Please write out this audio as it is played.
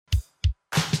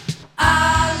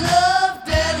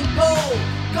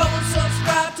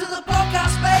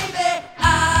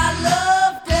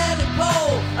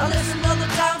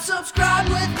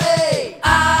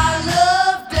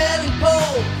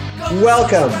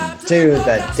Welcome to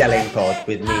the Delling Pod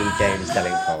with me, James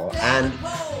Dellingpole. And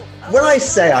when I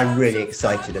say I'm really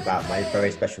excited about my very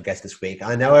special guest this week,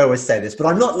 I know I always say this, but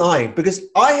I'm not lying, because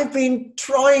I have been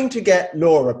trying to get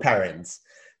Laura Perrins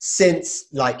since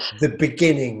like the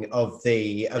beginning of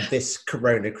this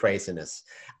corona craziness.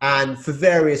 And for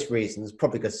various reasons,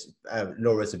 probably because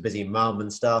Laura's a busy mum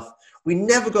and stuff, we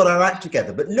never got our act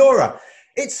together. But Laura,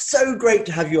 it's so great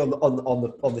to have you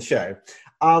on the show.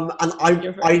 And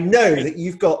I know that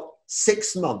you've got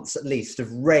 6 months at least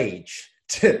of rage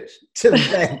to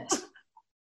vent.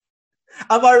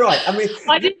 Am I right? I mean,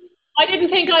 I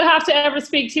didn't think I'd have to ever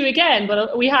speak to you again,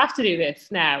 but we have to do this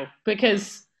now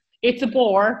because it's a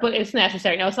bore, but it's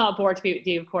necessary. Now, it's not a bore to be with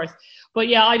you, of course. But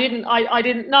yeah, I didn't.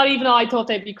 Not even I thought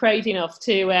they'd be crazy enough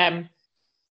to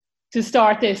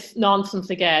start this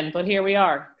nonsense again. But here we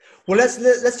are. Well, let's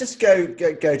just go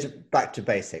back to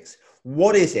basics.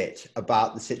 What is it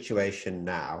about the situation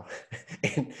now,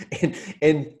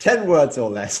 in 10 words or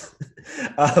less,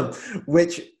 what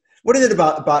is it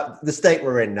about the state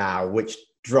we're in now which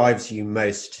drives you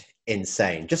most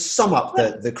insane? Just sum up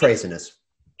the craziness.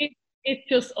 It's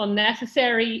just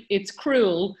unnecessary, it's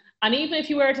cruel, and even if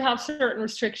you were to have certain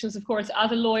restrictions, of course,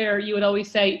 as a lawyer, you would always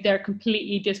say they're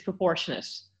completely disproportionate.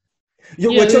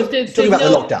 We're talking about the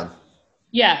lockdown.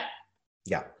 Yeah.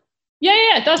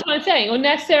 Yeah, that's what I'm saying.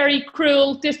 Unnecessary,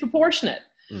 cruel, disproportionate.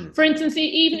 For instance,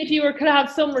 even if you could have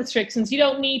some restrictions, you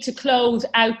don't need to close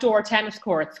outdoor tennis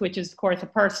courts, which is, of course, a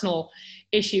personal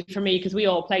issue for me because we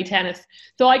all play tennis.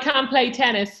 So I can't play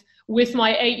tennis with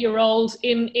my 8-year-old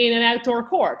in an outdoor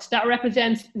court. That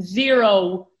represents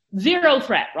zero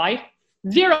threat, right?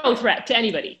 Zero threat to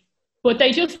anybody. But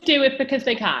they just do it because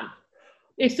they can.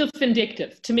 It's just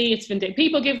vindictive. To me, it's vindictive.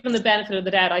 People give them the benefit of the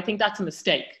doubt. I think that's a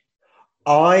mistake.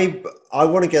 I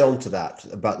want to get on to that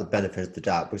about the benefit of the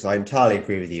doubt because I entirely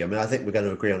agree with you. I mean, I think we're going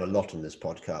to agree on a lot on this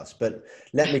podcast, but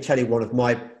let me tell you one of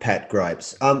my pet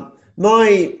gripes.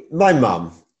 My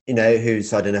mum,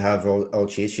 who's, I don't know how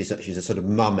old she is, she's a sort of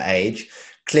mum age.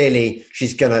 Clearly,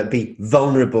 she's going to be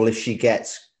vulnerable if she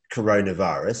gets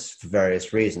coronavirus for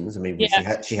various reasons. I mean,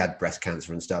 yeah. she had breast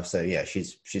cancer and stuff, so yeah,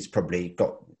 she's probably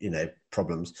got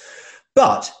problems,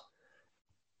 but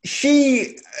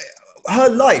her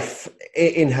life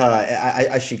in her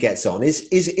as she gets on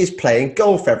is playing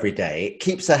golf every day. It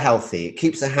keeps her healthy, it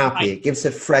keeps her happy, it gives her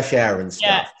fresh air and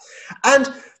stuff.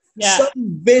 And some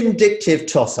vindictive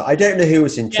tosser, I don't know who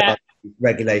was in charge of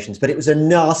regulations, but it was a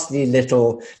nasty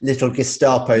little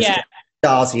Gestapo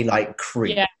Stasi like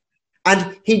creep.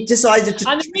 And he decided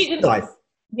to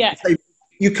say,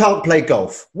 you can't play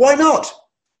golf. Why not?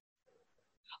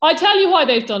 I tell you why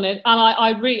they've done it, and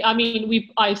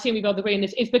I assume we both agree on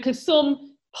this. It's because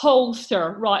some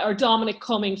pollster, right, or Dominic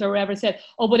Cummings or whoever said,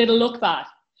 "Oh, but it'll look bad."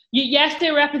 Yes, they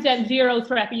represent zero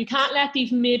threat, but you can't let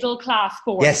these middle-class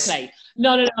sports play.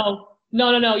 No,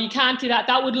 you can't do that.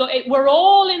 That would look. We're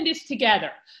all in this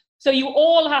together, so you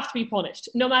all have to be punished,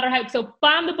 no matter how. So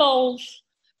ban the bowls,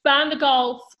 ban the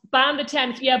golf, ban the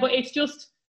tennis. Yeah, but it's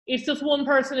just one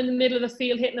person in the middle of the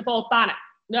field hitting the ball. Ban it.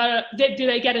 No. Do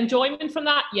they get enjoyment from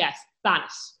that? Yes, ban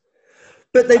it.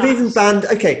 But they've even banned.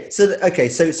 So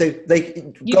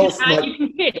they golf. You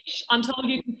can fish. I'm told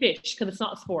you can fish because it's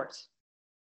not a sport.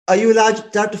 Are you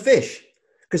allowed to fish?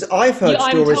 Because I've heard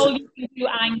stories. I'm told you can do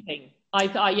angling.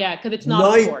 Because it's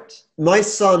not a sport. My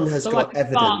son has got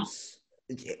evidence.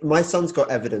 My son's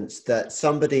got evidence that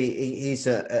he's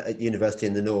at university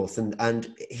in the north,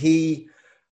 and he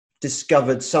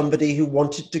discovered somebody who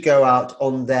wanted to go out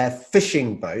on their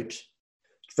fishing boat,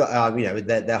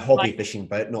 their hobby fishing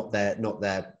boat, not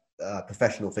their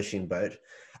professional fishing boat,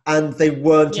 and they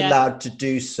weren't allowed to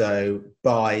do so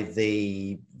by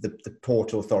the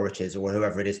port authorities or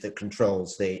whoever it is that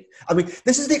controls the. I mean,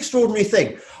 this is the extraordinary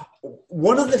thing.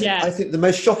 One of the I think the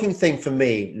most shocking thing for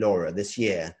me, Laura, this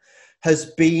year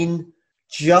has been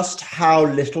just how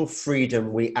little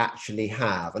freedom we actually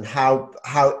have, and how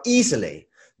easily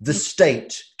the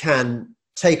state can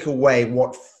take away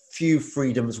what few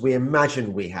freedoms we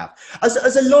imagine we have.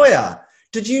 As a lawyer,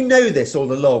 did you know this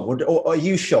all along, or are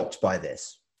you shocked by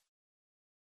this?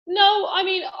 No, I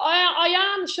mean, I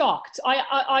am shocked.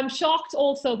 I'm shocked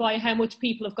also by how much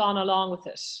people have gone along with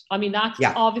it. I mean, that's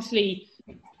obviously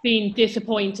been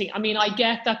disappointing. I mean, I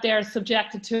get that they're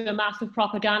subjected to a massive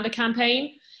propaganda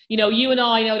campaign. You and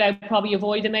I no doubt probably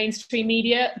avoid the mainstream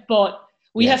media, but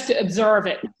we have to observe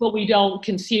it, but we don't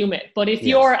consume it. But if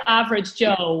you're average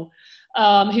Joe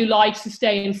who likes to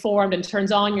stay informed and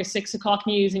turns on your 6 o'clock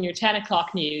news and your 10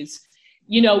 o'clock news,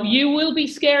 you will be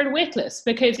scared witless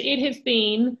because it has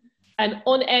been an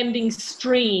unending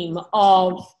stream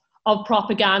of of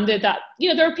propaganda that,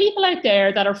 there are people out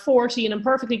there that are 40 and in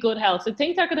perfectly good health that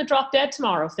think they're going to drop dead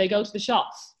tomorrow if they go to the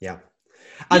shops. Yeah.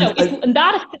 And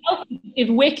that itself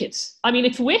is wicked. I mean,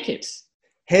 it's wicked.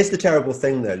 Here's the terrible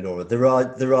thing though, Laura.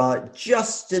 There are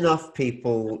just enough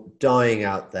people dying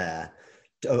out there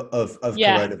of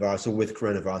coronavirus or with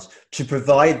coronavirus to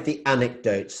provide the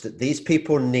anecdotes that these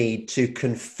people need to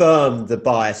confirm the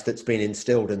bias that's been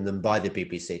instilled in them by the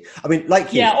BBC. I mean,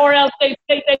 like you. Yeah, or else they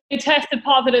tested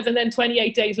positive and then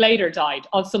 28 days later died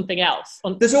of something else.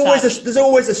 There's always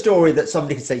a story that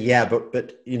somebody can say, yeah, but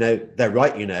they're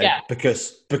right,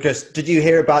 because did you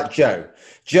hear about Joe?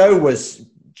 Joe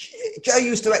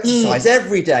used to exercise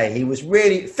every day. He was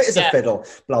really fit as a fiddle,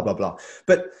 blah, blah, blah.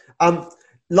 But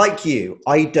like you,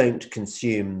 I don't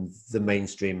consume the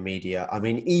mainstream media. I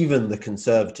mean, even the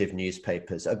conservative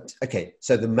newspapers. Okay,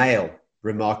 so the Mail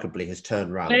remarkably has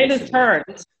turned around.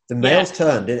 The Mail's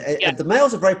turned. The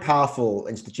Mail's a very powerful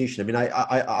institution. I mean,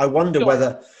 I wonder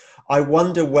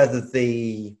whether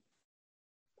the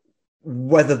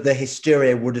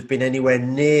hysteria would have been anywhere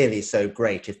nearly so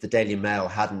great if the Daily Mail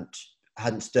hadn't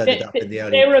stirred it up in the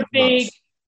early months.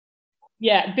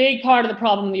 Big part of the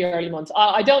problem in the early months.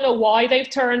 I don't know why they've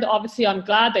turned. Obviously, I'm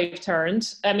glad they've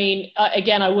turned. I mean,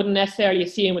 again, I wouldn't necessarily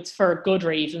assume it's for good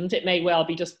reasons. It may well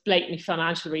be just blatantly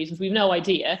financial reasons. We've no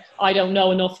idea. I don't know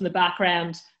enough in the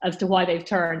background as to why they've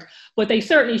turned. But they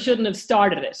certainly shouldn't have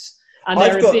started it. And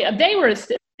they were as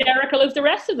hysterical as the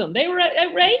rest of them. They were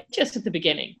outrageous at the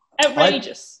beginning.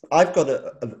 Outrageous. I've got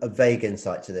a vague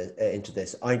insight into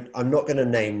this. I'm not going to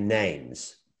name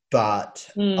names. But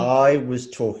I was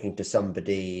talking to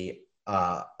somebody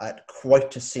at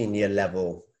quite a senior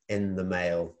level in the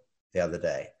Mail the other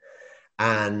day,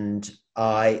 and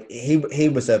he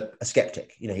was a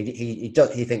skeptic.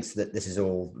 He thinks that this is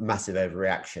all massive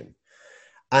overreaction,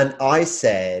 and I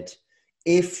said,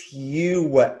 if you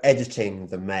were editing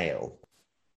the Mail,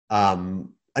 and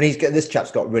this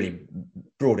chap's got really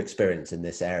broad experience in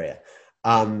this area.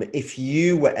 If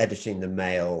you were editing the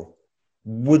Mail,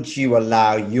 would you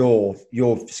allow your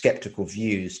skeptical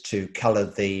views to colour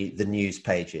the news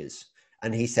pages?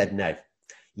 And he said, no,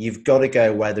 you've got to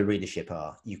go where the readership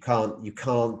are. You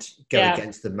can't go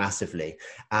against them massively.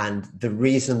 And the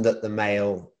reason that the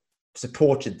Mail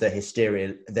supported the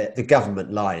hysteria, the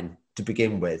government line to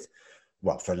begin with,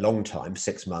 well, for a long time,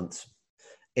 6 months,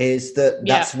 is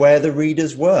that's where the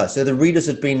readers were. So the readers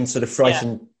had been sort of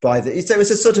frightened by so it's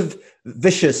a sort of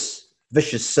vicious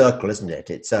circle, isn't it?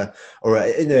 It's a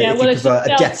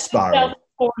death spiral.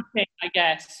 I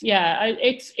guess. Yeah,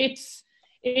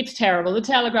 it's terrible. The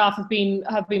Telegraph have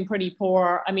been pretty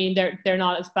poor. I mean, they're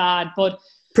not as bad, but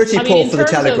pretty poor for the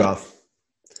Telegraph.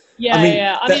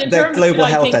 Their global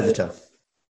health editor.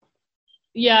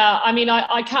 Yeah, I mean,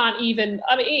 I can't even.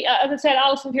 I mean, as I said,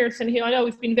 Alison Pearson, who I know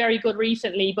has been very good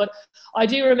recently, but I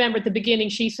do remember at the beginning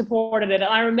she supported it, and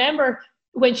I remember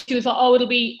when she was like, "Oh, it'll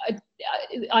be."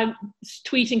 I'm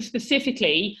tweeting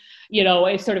specifically,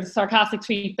 a sort of sarcastic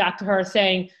tweet back to her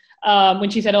saying, when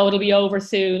she said, "Oh, it'll be over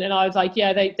soon," and I was like,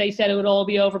 "Yeah, they said it would all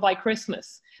be over by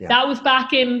Christmas." Yeah. That was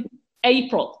back in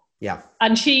April. Yeah,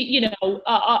 and she,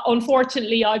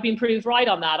 unfortunately, I've been proved right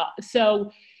on that.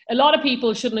 So a lot of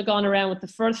people shouldn't have gone around with the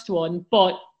first one,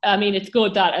 but I mean, it's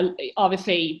good that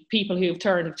obviously people who've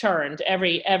turned have turned.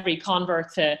 Every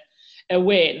convert to a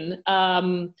win.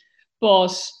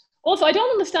 But also, I don't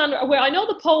understand where I know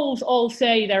the polls all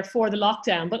say they're for the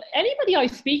lockdown, but anybody I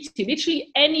speak to,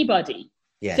 literally anybody,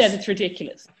 says it's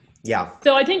ridiculous. Yeah.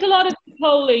 So I think a lot of the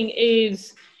polling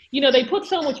is, they put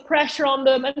so much pressure on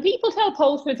them, and people tell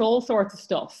pollsters all sorts of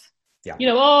stuff. Yeah.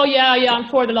 I'm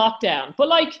for the lockdown, but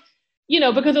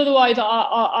because otherwise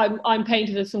I'm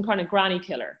painted as some kind of granny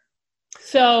killer.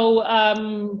 So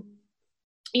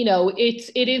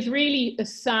it is really a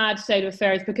sad state of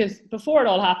affairs, because before it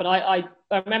all happened, I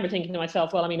remember thinking to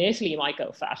myself, well, I mean, Italy might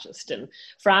go fascist and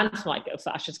France might go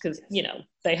fascist because,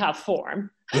 they have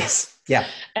form. Yes, yeah.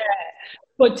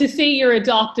 But to see your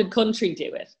adopted country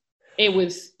do it, it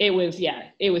was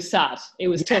sad. It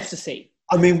was tough to see.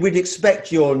 I mean, we'd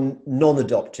expect your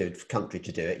non-adopted country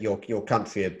to do it, your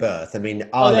country of birth. I mean,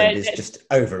 Ireland is just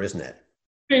over, isn't it?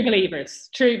 True believers,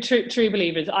 true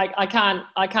believers. I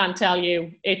can't tell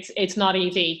you it's not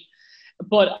easy,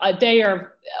 but they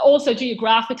are also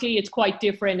geographically it's quite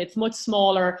different. It's much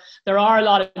smaller. There are a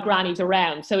lot of grannies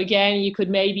around, so again, you could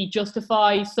maybe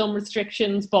justify some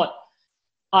restrictions, but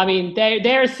I mean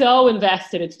they're so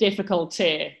invested. It's difficult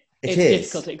to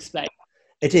explain.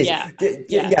 It is. Yeah.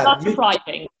 Not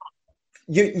surprising.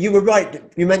 You were right.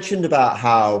 You mentioned about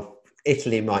how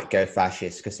Italy might go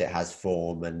fascist because it has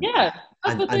form and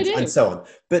so on.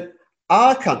 But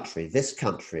our country, this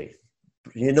country,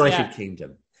 United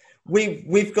Kingdom.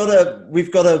 We've got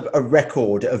a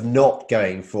record of not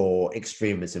going for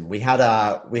extremism. We had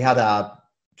our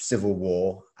civil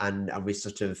war, and we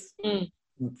sort of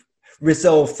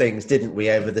resolved things, didn't we,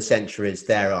 over the centuries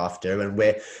thereafter? And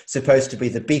we're supposed to be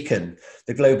the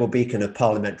global beacon of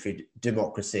parliamentary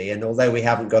democracy. And although we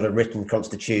haven't got a written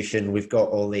constitution, we've got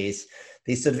all these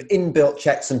sort of inbuilt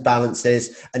checks and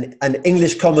balances, and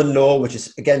English common law, which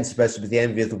is again supposed to be the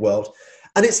envy of the world.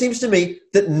 And it seems to me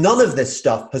that none of this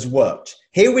stuff has worked.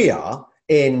 Here we are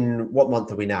in, what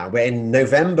month are we now? We're in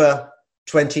November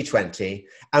 2020,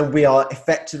 and we are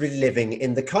effectively living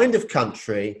in the kind of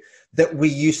country that we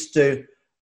used to,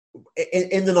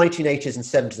 in the 1980s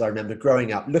and 70s, I remember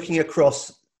growing up, looking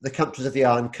across the countries of the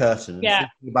Iron Curtain and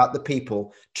thinking about the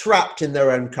people trapped in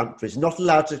their own countries, not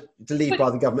allowed to leave by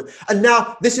the government. And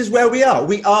now this is where we are.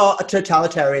 We are a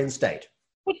totalitarian state.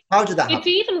 How did that happen? It's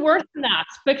even worse than that,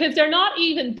 because they're not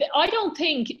even, I don't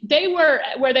think they were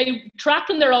they trapped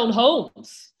in their own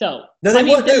homes, though. No, they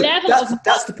weren't.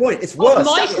 That's the point. It's worse.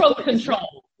 Micro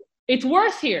control. It's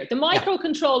worse here. The micro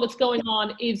control that's going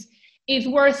on is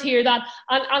worse here. And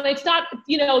it's that,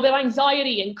 the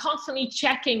anxiety and constantly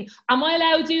checking. Am I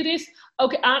allowed to do this?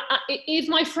 Okay. Is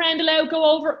my friend allowed to go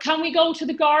over? Can we go to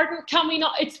the garden? Can we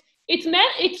not?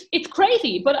 It's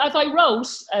crazy. But as I wrote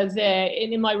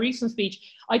in my recent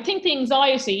speech, I think the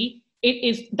anxiety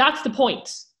that's the point.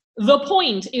 The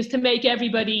point is to make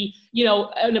everybody,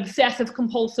 an obsessive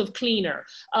compulsive cleaner,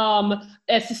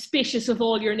 suspicious of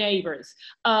all your neighbors,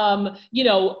 as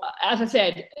I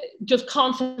said, just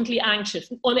constantly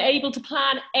anxious, unable to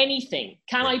plan anything.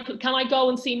 Can I go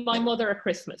and see my mother at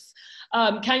Christmas?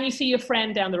 Can you see a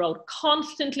friend down the road?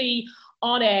 Constantly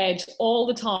on edge all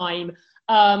the time.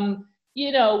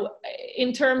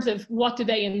 In terms of what do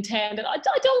they intend, and I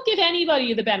don't give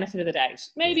anybody the benefit of the doubt.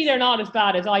 Maybe they're not as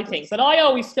bad as I think, but I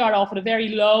always start off with a very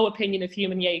low opinion of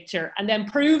human nature, and then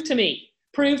prove to me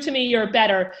you're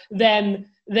better than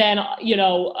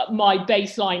my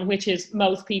baseline, which is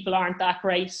most people aren't that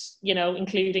great,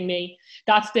 including me.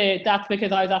 That's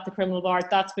because I was at the criminal bar.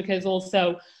 That's because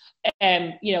also,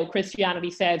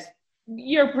 Christianity says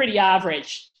you're pretty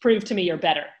average. Prove to me you're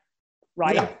better,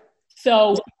 right? Yeah.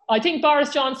 So I think Boris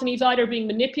Johnson, he's either being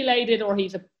manipulated or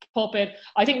he's a puppet.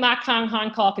 I think Matt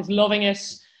Hancock is loving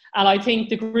it. And I think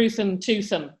the gruesome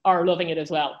twosome are loving it as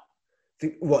well.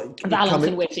 Valance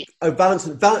and Whitty.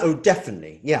 Oh,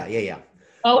 definitely. Yeah.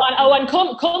 And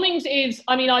Cummings is,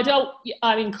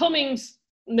 Cummings,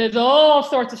 there's all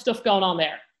sorts of stuff going on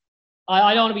there.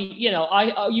 I don't want to be,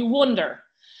 you wonder.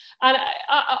 And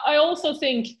I also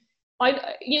think,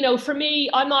 for me,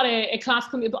 I'm not a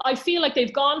classical, but I feel like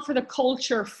they've gone for the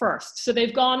culture first. So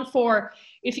they've gone for,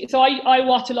 I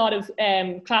watch a lot of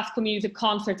classical music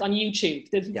concerts on YouTube.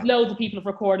 There's loads of people have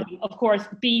recorded, of course,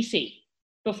 BC,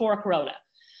 before Corona.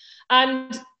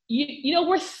 And,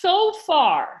 we're so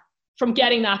far from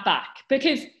getting that back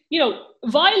because,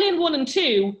 violin 1 and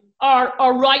 2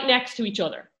 are right next to each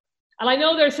other. And I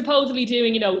know they're supposedly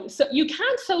doing, so you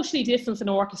can't socially distance an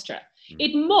orchestra.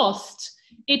 It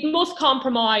must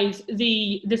compromise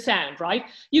the sound, right?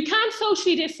 You can't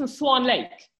socially distance Swan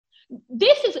Lake.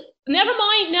 This is, never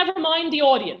mind the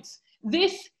audience.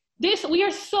 This, we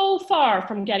are so far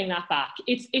from getting that back.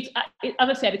 It's as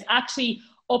I said, it's actually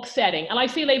upsetting. And I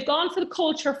feel they've gone for the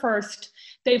culture first.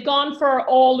 They've gone for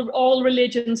all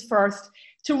religions first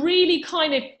to really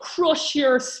kind of crush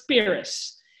your spirit.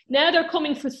 Now they're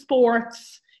coming for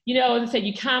sports. As I said,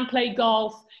 you can't play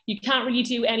golf. You can't really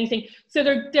do anything. So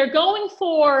they're going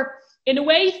for, in a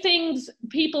way, things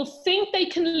people think they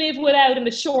can live without in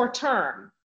the short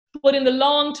term, but in the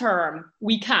long term,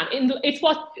 we can't. It's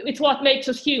what makes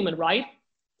us human, right?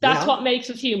 That's what makes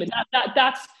us human.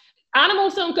 That's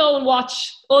animals don't go and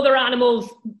watch other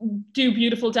animals do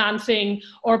beautiful dancing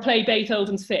or play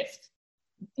Beethoven's Fifth.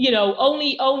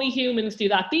 Only humans do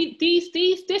that.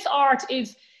 This art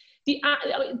is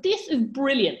this is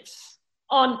brilliance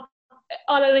on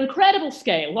an incredible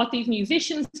scale. What these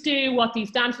musicians do, what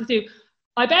these dancers do.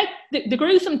 I bet the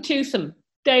gruesome twosome,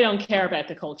 they don't care about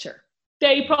the culture.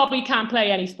 They probably can't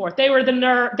play any sport. They were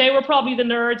probably the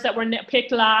nerds that were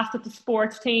picked last at the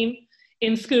sports team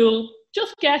in school.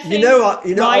 Just guessing.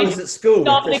 Right? I was at school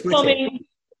with Chris Whitty.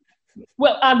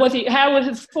 Well, how was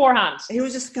his forehand? He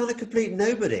was just kind of complete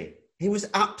nobody. He was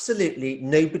absolutely,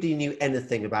 nobody knew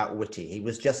anything about Whitty. He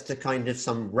was just a kind of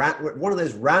one of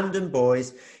those random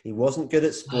boys. He wasn't good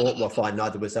at sport. Well, fine,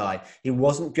 neither was I. He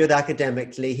wasn't good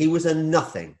academically. He was a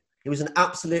nothing. He was an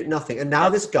absolute nothing. And now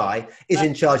this guy is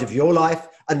in charge of your life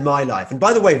and my life. And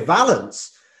by the way,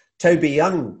 Valance, Toby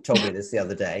Young told me this the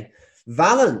other day,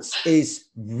 Valance is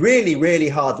really, really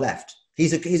hard left.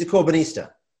 He's a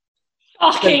Corbynista.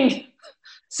 Shocking.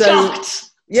 So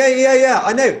Shocked. yeah.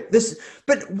 I know this,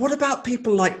 but what about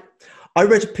people like? I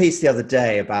wrote a piece the other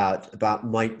day about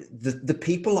the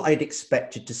people I'd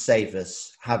expected to save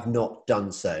us have not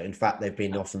done so. In fact, they've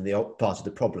been often the part of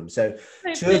the problem. So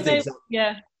two of the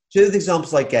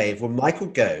examples I gave were Michael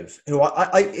Gove, who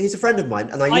he's a friend of mine,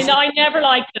 and I never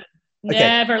liked him. Okay,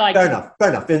 never liked him. Fair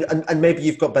enough. And maybe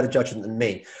you've got better judgment than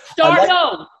me. Start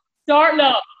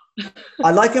low.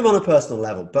 I like him on a personal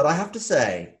level, but I have to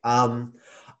say, I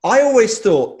always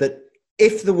thought that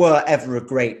if there were ever a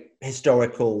great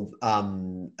historical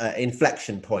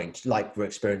inflection point like we're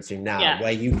experiencing now,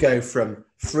 where you go from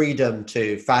freedom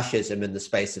to fascism in the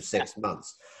space of 6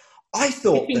 months, I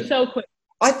thought it's been so quick.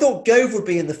 I thought Gove would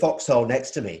be in the foxhole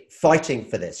next to me, fighting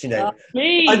for this.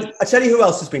 Me. I tell you who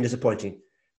else has been disappointing.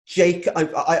 Jacob,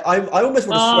 I almost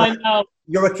want to swear.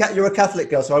 You're a Catholic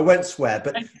girl, so I won't swear.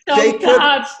 But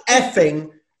Jacob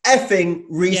effing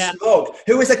Rees-Mogg,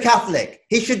 who is a Catholic,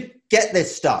 he should get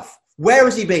this stuff. Where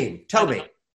has he been? Tell me.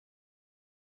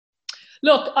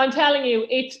 Look, I'm telling you,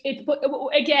 it's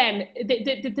again,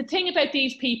 the thing about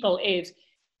these people is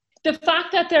the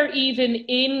fact that they're even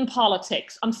in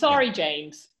politics. I'm sorry,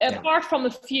 James. Apart from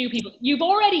a few people,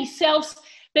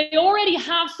 they already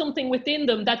have something within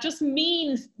them that just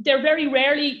means they're very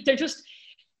rarely, they're just,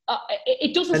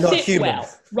 it doesn't sit well,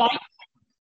 right?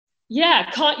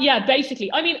 Yeah, basically.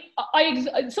 I mean,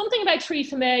 something about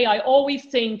Theresa May, I always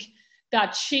think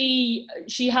that she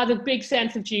has a big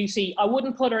sense of duty. I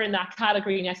wouldn't put her in that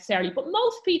category necessarily, but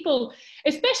most people,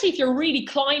 especially if you're really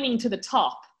climbing to the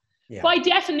top, by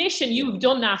definition, you have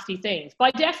done nasty things.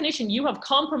 By definition, you have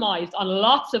compromised on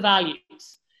lots of values.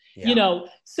 You know,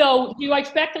 so do I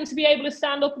expect them to be able to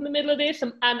stand up in the middle of this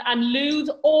and lose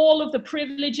all of the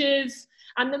privileges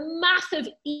and the massive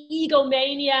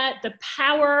egomania, the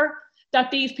power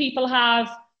that these people have?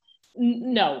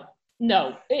 No.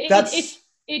 People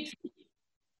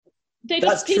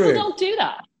don't do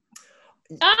that.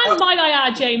 And might I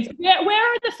add, James,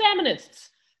 where are the feminists?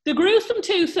 The gruesome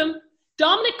twosome,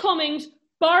 Dominic Cummings,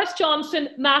 Boris Johnson,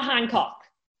 Matt Hancock.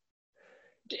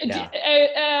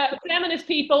 Feminist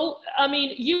people, I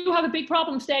mean, you have a big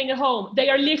problem staying at home. They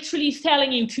are literally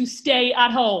telling you to stay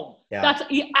at home. That's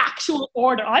the actual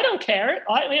order. I don't care.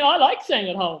 I mean, I like staying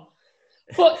at home.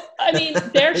 But, I mean,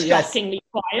 they're shockingly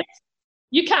quiet.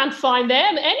 You can't find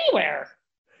them anywhere.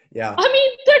 Yeah. I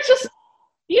mean, they're just,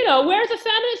 where's the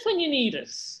feminist when you need it?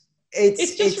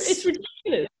 It's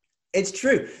ridiculous. It's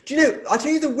true. Do you know, I'll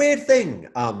tell you the weird thing,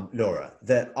 Laura,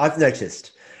 that I've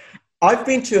noticed. I've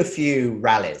been to a few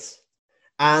rallies,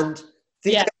 and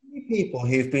the only people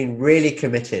who've been really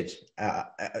committed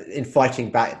in fighting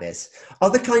back this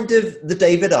are the kind of the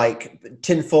David Icke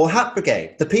tinfoil hat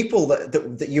brigade, the people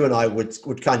that you and I would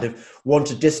kind of want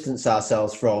to distance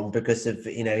ourselves from because of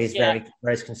his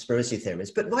various conspiracy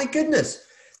theories. But my goodness,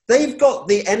 they've got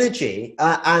the energy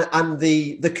and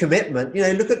the commitment.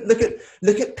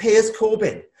 Look at Piers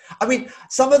Corbyn. I mean,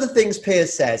 some of the things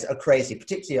Piers says are crazy,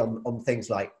 particularly on things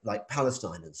like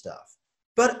Palestine and stuff.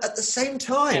 But at the same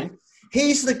time,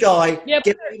 he's the guy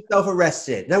getting himself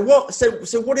arrested. Now, what?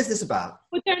 So what is this about?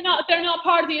 But they're not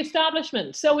part of the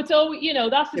establishment. So it's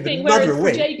that's the thing. Whereas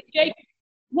for Jacob,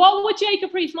 what would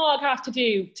Jacob Rees-Mogg have to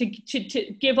do to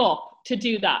give up to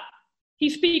do that?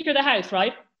 He's Speaker of the House,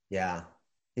 right? Yeah,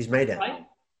 he's made it. Right.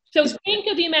 So think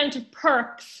of the amount of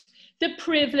perks, the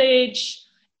privilege,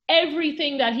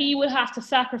 everything that he would have to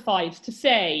sacrifice to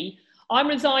say, I'm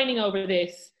resigning over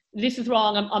this. This is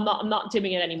wrong. I'm not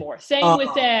doing it anymore. Same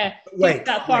with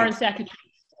that foreign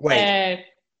secretary.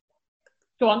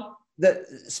 Go on. The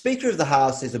Speaker of the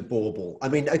House is a bauble. I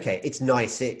mean, okay, it's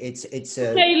nice.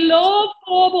 They love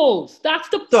baubles. That's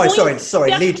the point.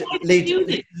 Sorry.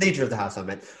 Leader of the House, I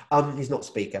meant. He's not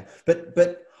Speaker.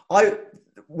 But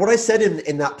what I said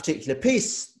in that particular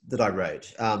piece that I wrote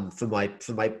for my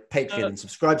Patreon and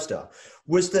Subscribestar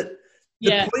was that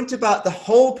the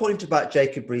whole point about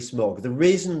Jacob Rees-Mogg, the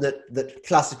reason that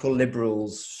classical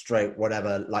liberals, stroke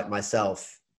whatever, like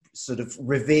myself, sort of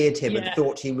revered him and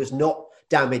thought he was not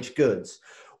damaged goods,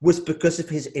 was because of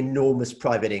his enormous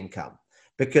private income,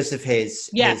 because of his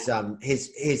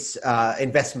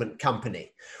investment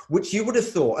company, which you would have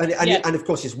thought, and of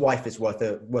course his wife is worth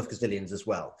gazillions as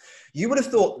well. You would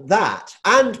have thought that,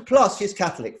 and plus his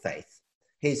Catholic faith,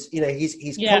 he's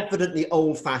confidently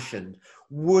old-fashioned,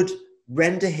 would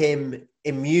render him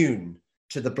immune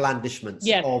to the blandishments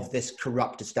of this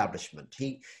corrupt establishment.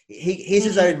 He's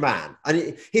his own man,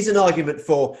 and he's an argument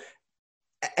for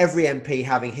every MP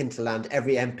having hinterland,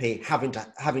 every MP having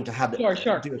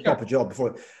to do a proper job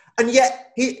before, and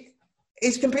yet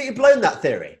he's completely blown that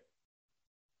theory.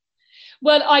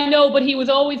 Well, I know, but he was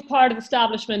always part of the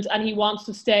establishment, and he wants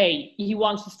to stay. He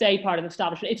wants to stay part of the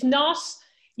establishment. It's not,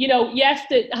 yes,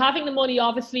 having the money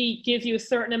obviously gives you a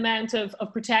certain amount of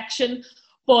protection,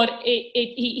 but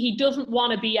he doesn't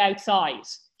want to be outside.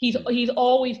 He's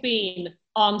always been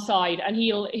on side, and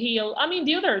he'll. I mean,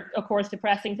 the other, of course,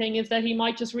 depressing thing is that he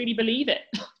might just really believe it,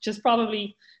 which is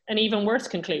probably an even worse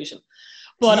conclusion.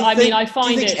 But I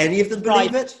find do you think any of them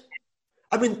believe it?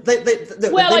 I mean,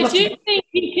 I do think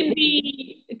you can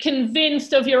be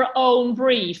convinced of your own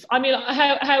brief. I mean,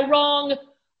 how wrong?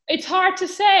 It's hard to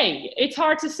say.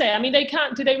 I mean,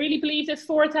 do they really believe there's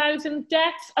 4,000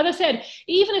 deaths? As I said,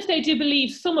 even if they do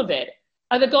believe some of it,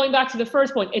 going back to the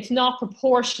first point, it's not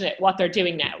proportionate what they're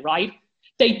doing now, right?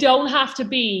 They don't have to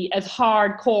be as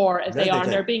hardcore as they are.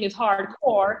 And they're being as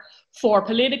hardcore for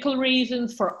political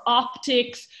reasons, for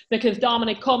optics, because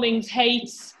Dominic Cummings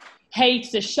hates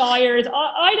the Shires.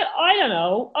 I don't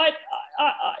know.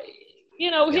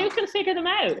 Who can figure them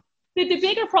out? The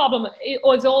bigger problem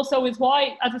is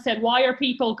why, as I said, why are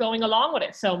people going along with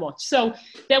it so much? So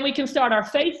then we can start our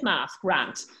face mask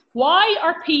rant. Why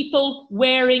are people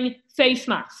wearing face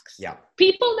masks? Yeah.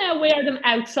 People now wear them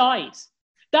outside.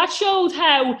 That shows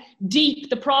how deep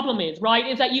the problem is, right?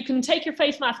 Is that you can take your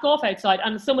face mask off outside,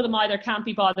 and some of them either can't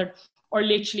be bothered or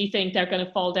literally think they're going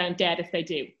to fall down dead if they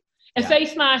do. A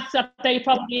face mask that they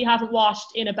probably haven't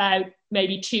washed in about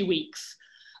maybe 2 weeks.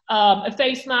 A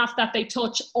face mask that they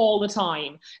touch all the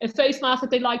time. A face mask that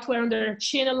they like to wear under their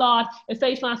chin a lot. A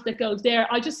face mask that goes there.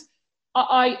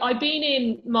 I've been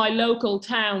in my local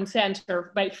town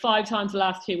centre about 5 times the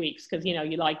last 2 weeks because,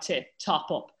 you like to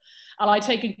top up. And I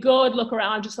take a good look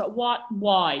around. I'm just like,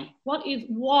 why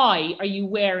are you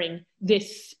wearing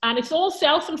this? And it's all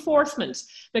self-enforcement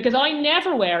because I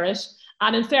never wear it.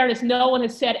 And in fairness, no one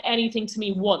has said anything to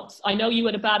me once. I know you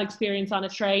had a bad experience on a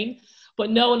train,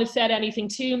 but no one has said anything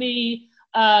to me.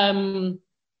 And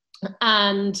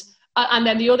then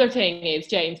the other thing is,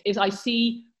 James, is I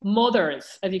see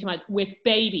mothers, as you can imagine, with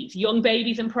babies, young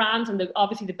babies in prams, and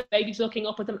obviously the baby's looking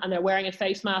up at them and they're wearing a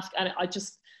face mask. And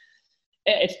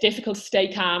it's difficult to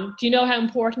stay calm. Do you know how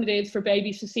important it is for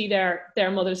babies to see their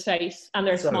mother's face and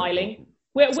they're smiling?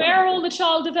 Where are all the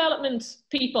child development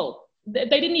people? They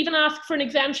didn't even ask for an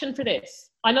exemption for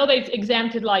this. I know they've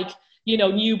exempted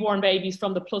newborn babies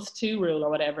from the +2 rule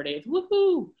or whatever it is.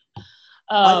 Woohoo!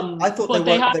 I thought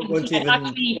they weren't even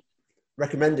actually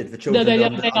recommended for children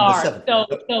under 7.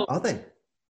 So, are they?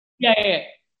 Yeah.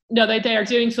 No, they are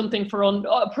doing something for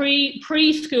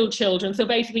preschool children. So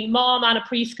basically, mom and a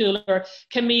preschooler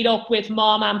can meet up with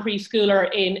mom and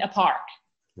preschooler in a park.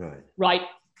 Right.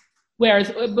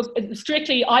 Whereas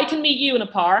strictly, I can meet you in a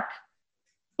park,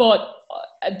 but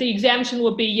the exemption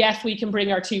would be, yes, we can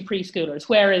bring our 2 preschoolers.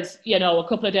 Whereas, a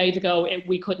couple of days ago,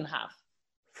 we couldn't have.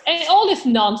 And all this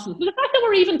nonsense. The fact that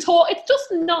we're even taught, it's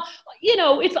just not,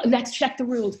 it's like, let's check the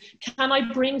rules. Can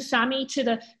I bring Sammy to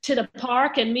the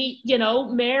park and meet,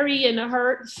 Mary and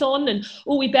her son? And,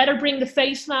 we better bring the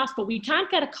face mask, but we can't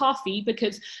get a coffee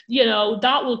because,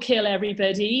 that will kill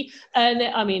everybody. And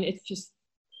I mean, it's just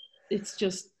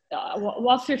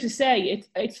what's there to say?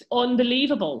 It's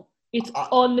unbelievable. It's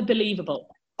unbelievable.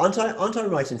 Aren't I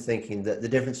right in thinking that the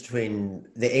difference between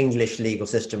the English legal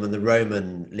system and the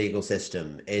Roman legal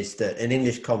system is that in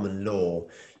English common law,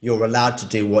 you're allowed to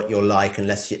do what you like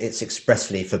unless it's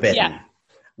expressly forbidden. Yeah.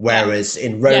 Whereas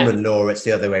in Roman law, it's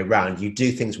the other way around. You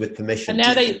do things with permission. And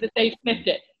now they flipped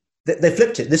it. They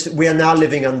flipped it. We are now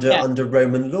living under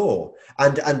Roman law,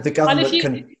 and the government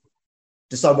can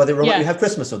decide whether or not you have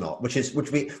Christmas or not, which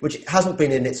hasn't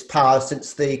been in its power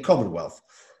since the Commonwealth.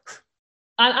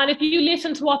 And if you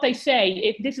listen to what they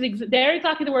say, they're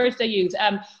exactly the words they use.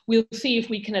 We'll see if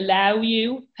we can allow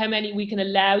you, how many we can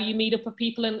allow you meet up with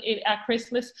people at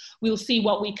Christmas. We'll see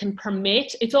what we can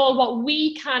permit. It's all what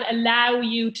we can allow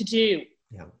you to do.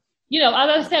 Yeah.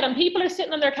 As I said, and people are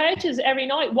sitting on their couches every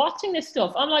night watching this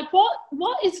stuff. I'm like,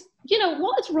 what is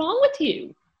wrong with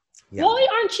you? Yeah. Why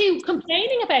aren't you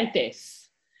complaining about this?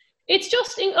 It's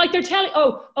just like they're telling,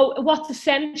 what's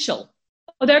essential?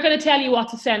 They're going to tell you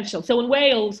what's essential. So in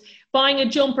Wales, buying a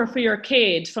jumper for your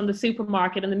kid from the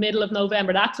supermarket in the middle of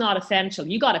November, that's not essential.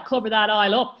 You got to cover that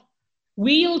aisle up.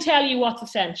 We'll tell you what's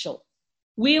essential.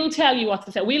 We'll tell you what's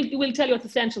essential. We'll tell you what's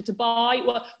essential to buy.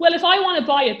 Well, if I want to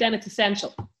buy it, then it's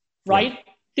essential, right?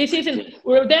 Yeah.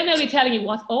 We're then only telling you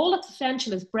all that's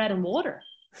essential is bread and water.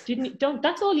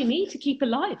 That's all you need to keep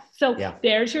alive. So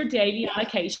there's your daily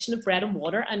allocation of bread and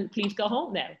water, and please go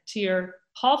home now to your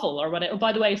hovel or whatever.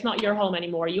 By the way, it's not your home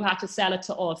anymore. You have to sell it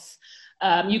to us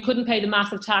You couldn't pay the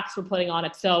massive tax we're putting on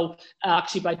it. So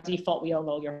actually, by default, we own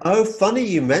all your house. Oh, funny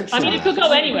you mentioned it could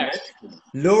go anywhere.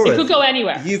 Laura, it could go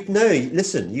anywhere.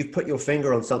 Listen, you've put your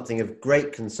finger on something of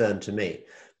great concern to me.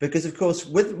 Because of course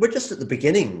we're just at the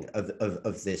beginning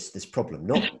of this problem,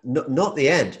 not the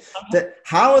end. That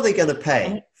how are they going to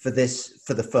pay for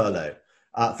the furlough?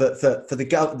 For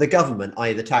the government,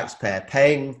 i.e. the taxpayer,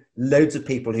 paying loads of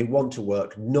people who want to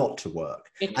work not to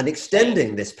work, and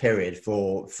extending this period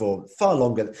for far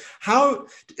longer.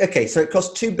 Okay, so it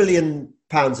costs £2 billion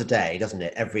a day, doesn't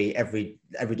it? Every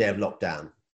day of lockdown.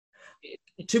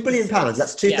 £2 billion.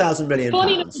 That's 2,000 million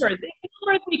Funny pounds. numbers.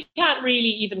 Numbers we can't really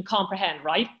even comprehend,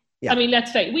 right? Yeah. I mean,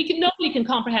 let's say nobody can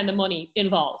comprehend the money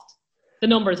involved, the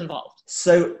numbers involved.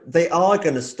 So they are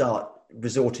going to start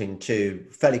resorting to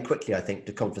fairly quickly, I think,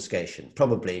 to confiscation,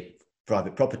 probably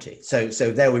private property. So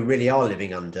there we really are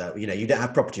living under. You don't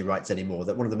have property rights anymore.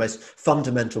 That one of the most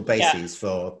fundamental bases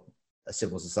for a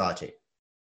civil society.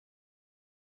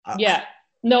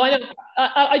 No,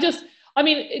 I don't. I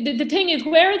mean, the thing is,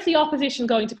 where is the opposition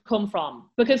going to come from?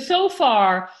 Because so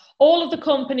far, all of the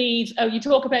companies, you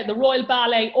talk about the Royal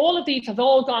Ballet, all of these have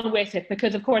all gone with it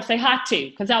because, of course, they had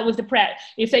to, because that was the press.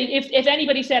 If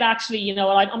anybody said, actually,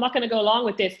 I'm not going to go along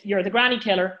with this, you're the granny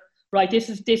killer, right? This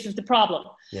is the problem.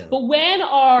 Yeah. But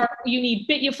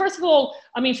first of all,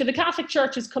 I mean, so the Catholic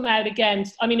Church has come out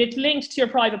against, I mean, it's linked to your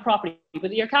private property,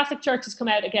 but your Catholic Church has come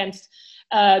out against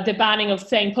the banning of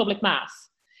saying public mass.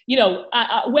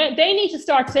 When they need to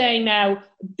start saying now,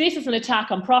 this is an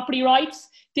attack on property rights.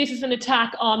 This is an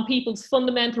attack on people's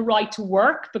fundamental right to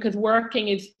work, because working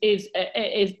is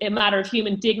a matter of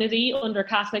human dignity under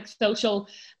Catholic social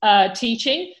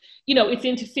teaching. It's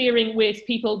interfering with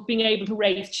people being able to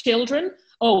raise children.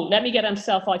 Oh, let me get on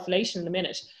self-isolation in a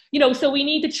minute. So we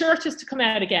need the churches to come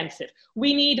out against it.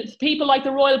 We need people like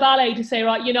the Royal Ballet to say,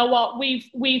 right, you know what,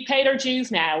 we've paid our dues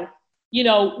now.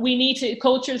 We need to,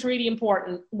 culture is really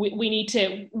important. We need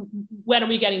to, when are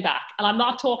we getting back? And I'm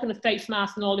not talking the face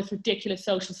mask and all this ridiculous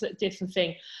social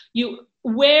distancing.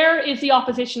 Where is the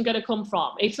opposition going to come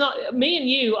from? It's not, me and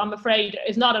you, I'm afraid,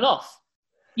 is not enough.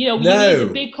 You need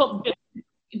the big companies.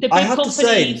 I have to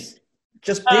say,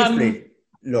 just briefly,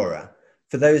 Laura,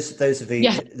 for those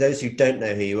who don't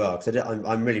know who you are, because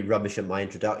I'm really rubbish at my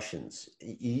introductions.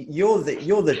 You're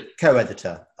the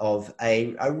co-editor of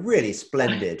a really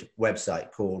splendid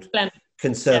website called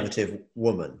Conservative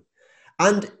Woman,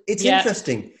 and it's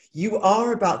interesting. You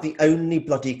are about the only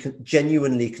bloody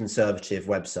genuinely conservative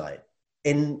website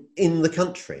in the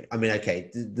country. I mean, okay,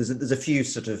 there's a few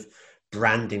sort of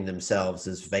branding themselves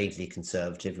as vaguely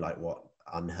conservative, like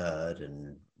Unheard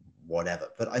and whatever,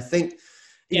 but I think.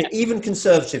 Even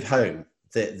Conservative Home,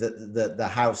 the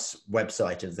house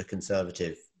website of the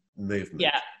conservative movement,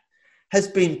 has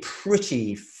been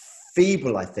pretty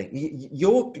feeble, I think.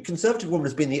 Your Conservative Woman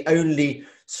has been the only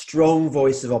strong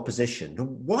voice of opposition.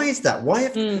 Why is that? Why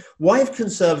have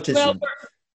conservatives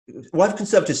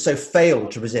so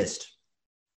failed to resist?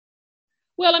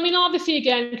 Well, I mean, obviously,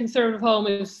 again, Conservative Home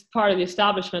is part of the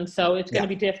establishment, so it's going to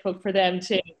be difficult for them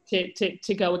to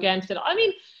go against it. I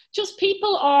mean, just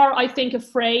people are, I think,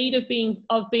 afraid of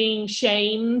being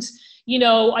shamed.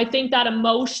 I think that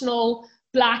emotional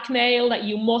blackmail that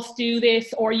you must do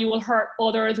this or you will hurt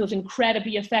others was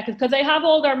incredibly effective, because they have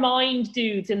all their mind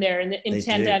dudes in there in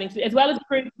 10 Downing Street, as well as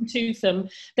Perrins and Twosome.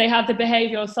 They have the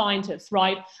behavioural scientists,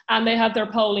 right? And they have their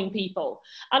polling people.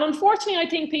 And unfortunately, I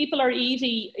think people are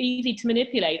easy to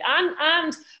manipulate.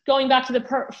 And going back to the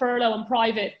furlough and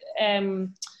private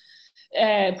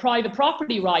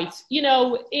property rights,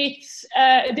 it's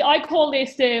I call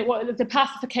this the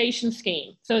pacification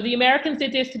scheme. So the Americans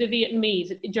did this to the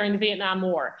Vietnamese during the Vietnam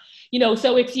War.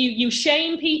 So it's you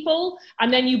shame people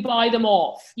and then you buy them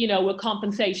off, with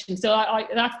compensation. So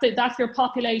that's your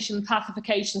population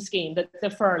pacification scheme, the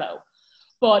furlough.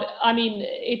 But I mean,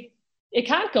 it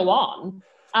can't go on,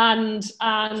 and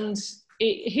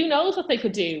who knows what they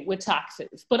could do with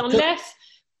taxes. But unless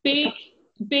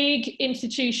big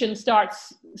institutions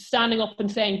starts standing up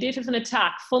and saying this is an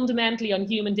attack fundamentally on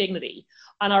human dignity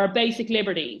and our basic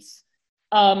liberties,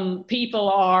 people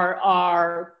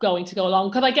are going to go along,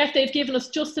 because I guess they've given us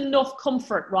just enough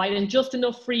comfort, right, and just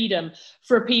enough freedom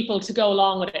for people to go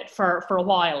along with it for a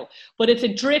while. But it's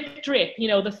a drip,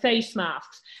 the face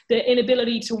masks, the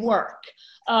inability to work,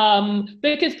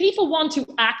 because people want to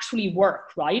actually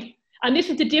work, right? And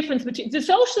this is the difference between the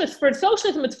socialists. For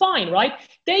socialism, it's fine, right?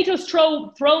 They just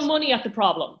throw money at the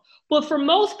problem. But for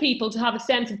most people to have a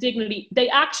sense of dignity, they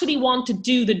actually want to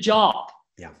do the job.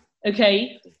 Yeah.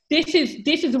 Okay. This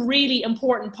is a really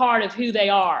important part of who they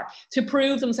are, to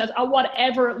prove themselves at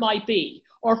whatever it might be.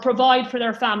 or provide for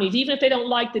their families. Even if they don't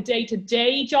like the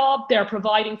day-to-day job, they're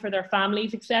providing for their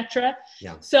families, etc.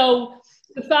 Yeah. So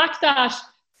the fact that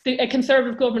a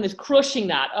Conservative government is crushing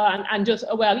that and just,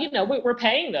 well, you know, we're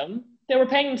paying them. They were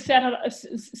paying them to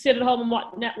sit at home and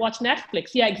watch Netflix.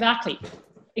 Yeah, exactly.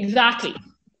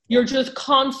 You're just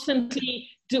constantly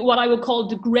what I would call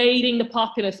degrading the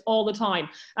populace all the time.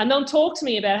 And don't talk to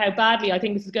me about how badly I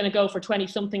think this is going to go for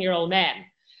 20-something-year-old men,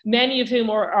 many of whom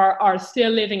are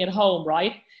still living at home,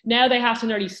 right? Now they have to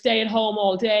nearly stay at home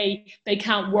all day. They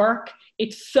can't work.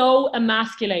 It's so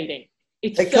emasculating.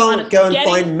 They can't go and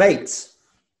find mates.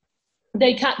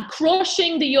 They can't,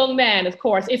 crushing the young men, of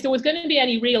course. If there was going to be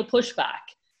any real pushback,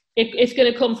 it's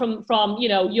going to come from you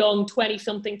know, young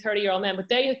 20-something, 30-year-old men. But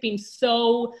they have been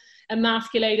so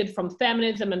emasculated from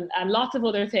feminism and lots of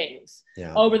other things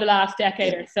over the last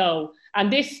decade or so.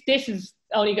 And this is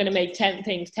only going to make 10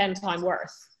 times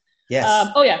worse.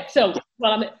 Yes. So,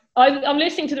 well, I'm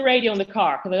listening to the radio in the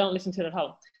car because I don't listen to it at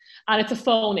home. And it's a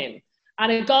phone in. And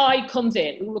a guy calls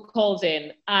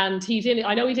in, and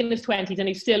I know he's in his 20s and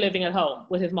he's still living at home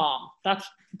with his mom. That's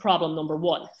problem number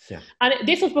one. Yeah. And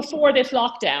this was before this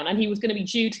lockdown, and he was going to be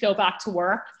due to go back to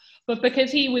work. But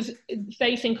because he was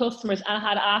facing customers and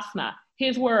had asthma,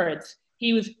 his words,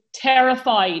 he was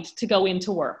terrified to go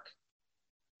into work.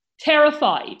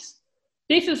 Terrified.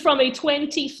 This is from a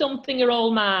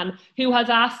 20-something-year-old man who has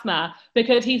asthma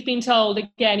because he's been told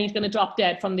again he's going to drop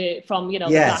dead from the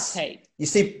back pain. You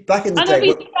see, back in the day,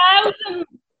 there'll be thousands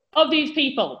of these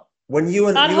people. When you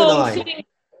and I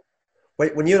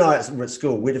were at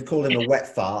school, we'd have called him a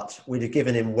wet fart. We'd have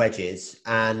given him wedges,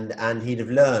 and he'd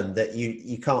have learned that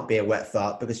you can't be a wet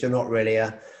fart because you're not really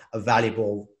a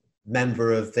valuable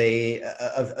member of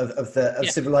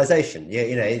civilization.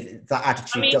 You know, that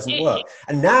attitude doesn't work.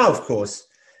 And now, of course,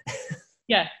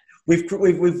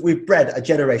 we've bred a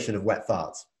generation of wet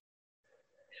farts.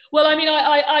 Well, I mean,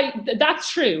 I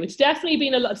that's true. It's definitely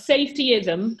been a lot of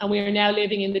safetyism, and we are now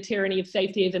living in the tyranny of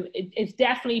safetyism. It's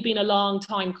definitely been a long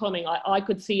time coming. I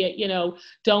could see it, you know,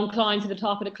 don't climb to the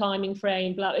top of the climbing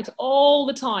frame, blah. It's all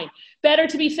the time. Better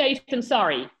to be safe than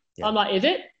sorry. Yeah. I'm like, is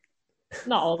it?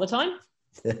 Not all the time.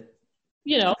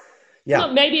 You know,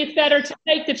 maybe it's better to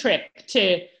take the trip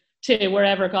to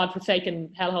wherever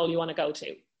godforsaken hellhole you want to go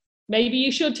to. Maybe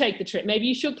you should take the trip. Maybe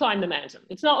you should climb the mountain.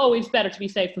 It's not always better to be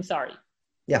safe than sorry.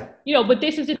 Yeah. You know, but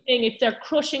this is the thing. They're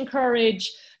crushing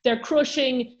courage. They're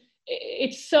crushing.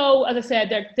 It's so, as I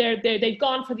said, they've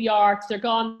gone for the arts. They're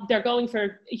going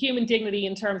for human dignity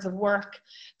in terms of work.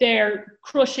 They're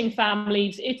crushing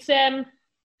families. It's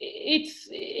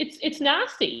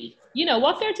nasty. You know,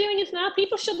 what they're doing is now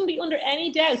people shouldn't be under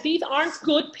any doubt. These aren't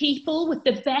good people with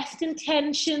the best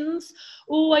intentions.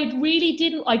 Oh, I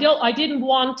didn't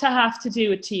want to have to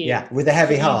do it to you. Yeah, with a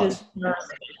heavy heart.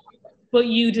 But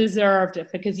you deserved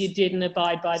it because you didn't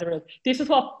abide by the rules. This is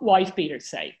what wife beaters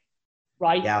say,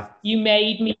 right? Yeah. You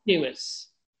made me do it.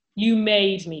 You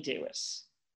made me do it.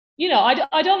 You know,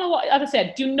 I don't know what, as I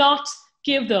said, do not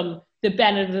give them the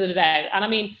benefit of the doubt. And I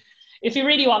mean, if you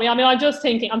really want me, I'm just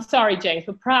thinking, I'm sorry, James,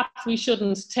 but perhaps we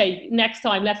shouldn't next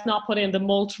time, let's not put in the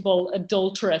multiple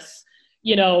adulterous,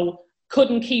 you know,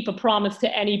 couldn't keep a promise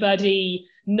to anybody,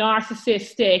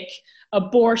 narcissistic,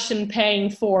 abortion paying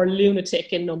for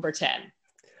lunatic in number 10.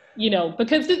 You know,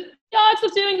 because the odds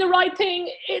of doing the right thing,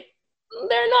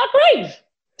 they're not great.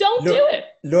 Don't do it.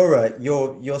 Laura,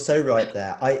 you're so right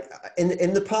there.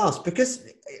 In the past, because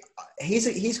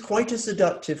he's quite a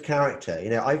seductive character.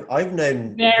 You know, I've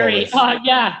known very Boris.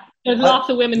 There's lots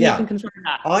of women who can confirm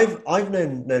that. I've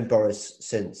known Boris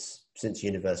since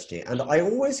university, and I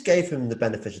always gave him the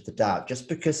benefit of the doubt, just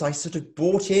because I sort of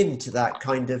bought into that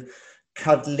kind of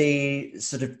cuddly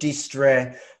sort of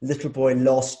distre little boy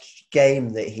lost game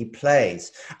that he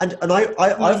plays, and I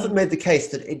often made the case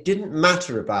that it didn't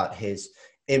matter about his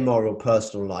immoral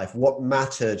personal life. What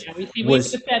mattered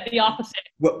was said the opposite.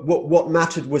 What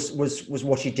mattered was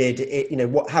what he did. You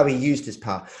know, how he used his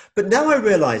power. But now I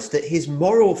realise that his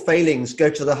moral failings go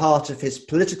to the heart of his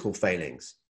political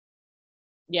failings.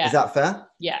 Yeah, is that fair?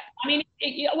 Yeah, I mean,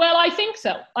 well, I think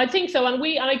so.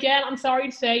 And again, I'm sorry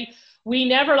to say, we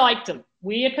never liked him.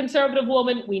 We, a conservative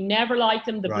woman, we never liked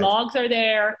him. The blogs are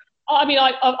there. I mean,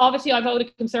 I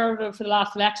voted Conservative for the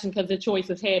last election because the choice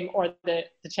was him or the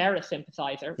terrorist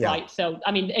sympathiser, right? So,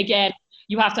 I mean, again,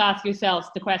 you have to ask yourselves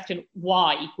the question,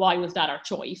 why? Why was that our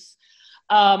choice?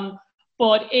 But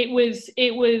although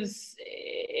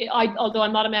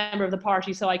I'm not a member of the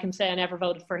party, so I can say I never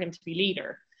voted for him to be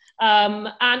leader.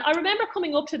 And I remember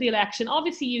coming up to the election,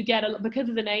 obviously you get, because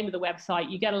of the name of the website,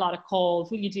 you get a lot of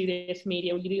calls. Will you do this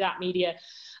media? Will you do that media?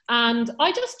 And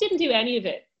I just didn't do any of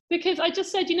it. because I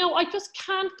just said, I just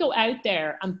can't go out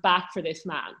there and back for this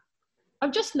man.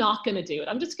 I'm just not going to do it.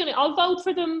 I'll vote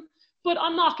for them, but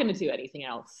I'm not going to do anything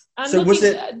else. And so was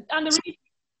it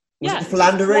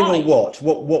philandering or what?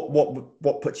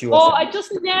 What puts you off? I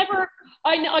just never.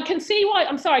 I can see why.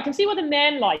 I'm sorry. I can see why the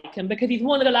men like him, because he's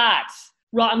one of the lads.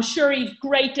 Right. I'm sure he's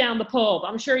great down the pub.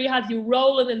 I'm sure he has you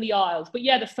rolling in the aisles. But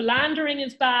yeah, the philandering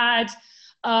is bad.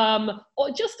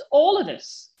 Just all of it.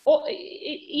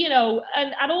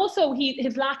 And also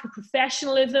his lack of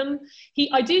professionalism.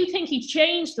 I do think he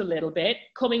changed a little bit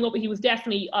coming up. He was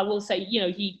definitely, I will say,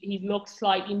 he looked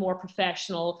slightly more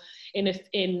professional in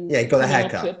he got a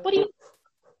haircut. But he was,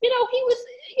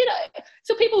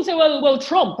 so people say, well,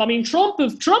 Trump. I mean, Trump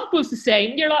was the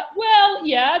same. You're like, well,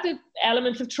 yeah, the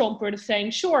elements of Trump were the same,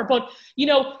 sure, but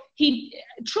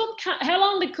how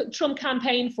long did Trump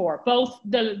campaign for? Both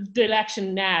the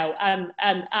election now and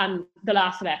the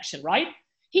last election, right?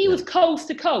 He was coast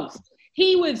to coast.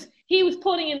 He was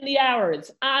putting in the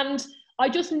hours, and I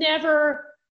just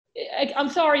never. I'm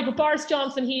sorry, but Boris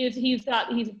Johnson, he's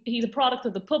a product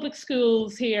of the public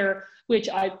schools here, which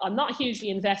I'm not hugely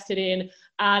invested in,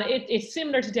 and it's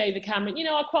similar to David Cameron.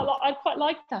 I quite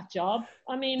like that job.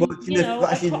 I mean,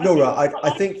 actually, Laura, I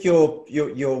think you're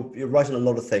right on a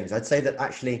lot of things. I'd say that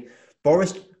actually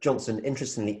Boris Johnson,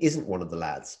 interestingly, isn't one of the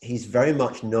lads. He's very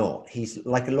much not. He's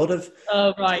like a lot of.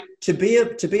 Oh right. To be a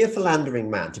philandering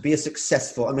man, to be a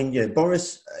successful. I mean,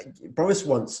 Boris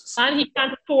once. And he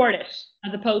can't afford it,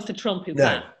 as opposed to Trump, who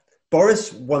can.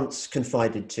 Boris once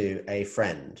confided to a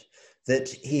friend that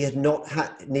he had not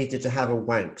needed to have a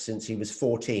wank since he was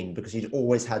 14 because he'd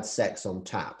always had sex on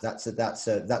tap. That's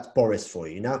Boris for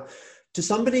you. Now, to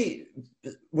somebody,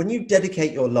 when you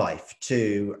dedicate your life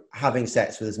to having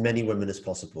sex with as many women as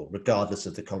possible, regardless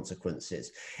of the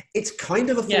consequences, it's kind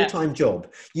of a full-time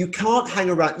job. You can't hang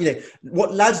around.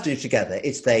 What lads do together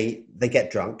is they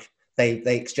get drunk. They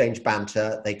exchange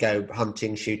banter, they go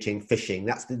hunting, shooting, fishing.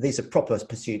 These are proper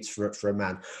pursuits for a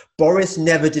man. Boris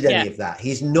never did any of that.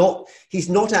 He's not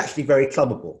actually very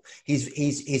clubbable.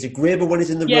 He's agreeable when he's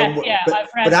in the room.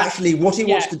 But actually what he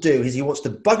wants to do is he wants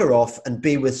to bugger off and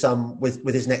be with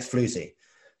his next floozy.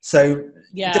 So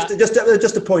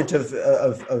just a point of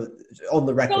on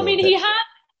the record. So, I mean,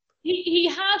 he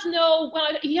has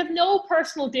no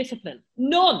personal discipline.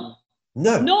 None.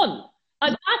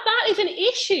 And that is an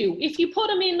issue if you put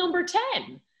him in number 10.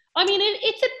 I mean,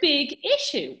 it's a big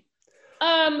issue.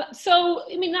 So,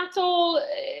 I mean, that's all.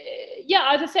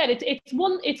 As I said,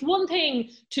 it's one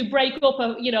thing to break up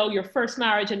your first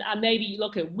marriage and maybe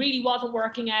look, it really wasn't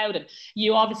working out, and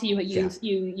you obviously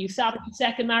you sabotaged the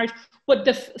second marriage, but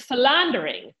the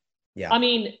philandering. Yeah. I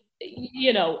mean,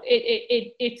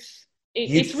 it's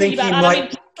really bad. He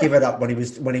might give it up when he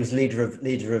was leader of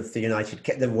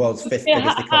the world's fifth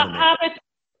biggest economy.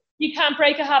 You can't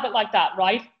break a habit like that,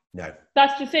 right? No.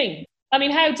 That's the thing. I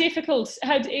mean, this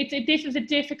is a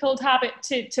difficult habit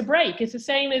to break. It's the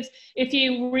same as if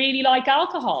you really like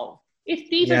alcohol.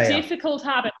 These are difficult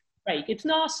habits to break. It's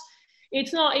not an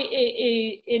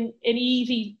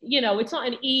easy, it's not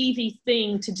an easy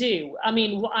thing to do. I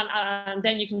mean, and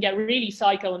then you can get really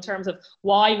psycho in terms of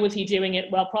why was he doing it?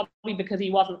 Well, probably because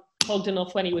he wasn't hugged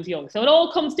enough when he was young. So it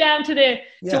all comes down to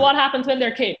what happens when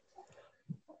they're kids.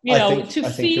 To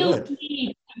feel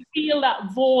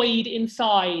that void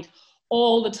inside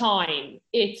all the time.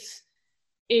 I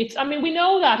mean, we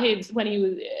know that when he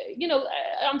was,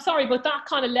 I'm sorry, but that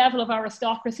kind of level of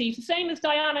aristocracy, it's the same as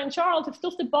Diana and Charles. It's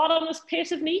just the bottomless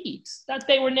pit of needs, that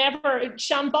they were never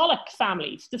shambolic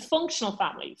families, dysfunctional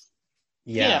families.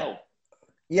 Yeah.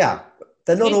 Yeah.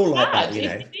 They're not all like that,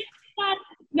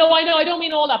 No, I know. I don't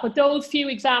mean all that, but those few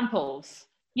examples,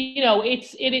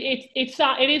 it is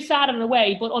sad in a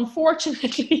way, but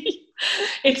unfortunately,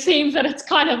 it seems that it's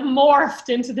kind of morphed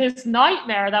into this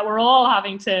nightmare that we're all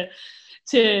having to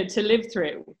live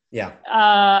through. Yeah.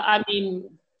 I mean,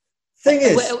 thing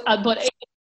is,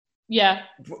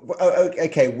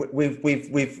 okay.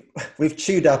 We've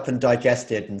chewed up and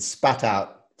digested and spat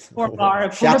out.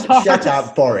 Shut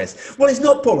out Boris. Well, it's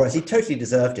not Boris. He totally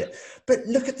deserved it. But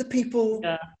look at the people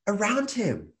around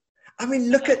him. I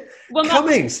mean, look at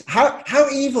Cummings. How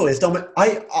evil is Dominic?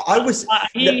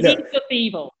 He's just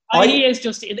evil. He is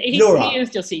just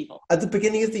evil. At the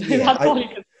beginning of the year,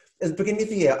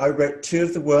 I wrote two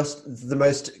of the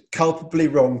most culpably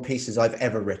wrong pieces I've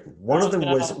ever written. One of them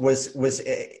was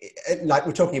like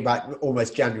we're talking about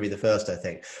almost January the 1st, I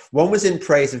think. One was in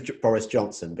praise of Boris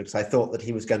Johnson because I thought that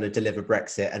he was going to deliver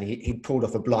Brexit, and he pulled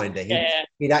off a blinder.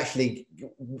 He'd actually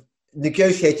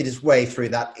negotiated his way through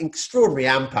that extraordinary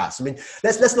impasse. I mean,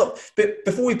 let's not,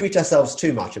 before we beat ourselves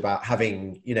too much about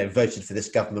having, voted for this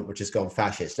government which has gone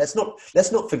fascist, let's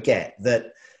not forget that,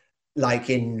 like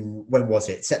when was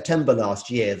it? September last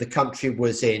year, the country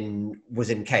was in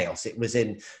chaos. It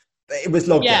was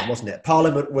locked down, wasn't it?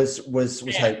 Parliament was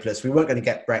hopeless. We weren't going to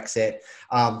get Brexit.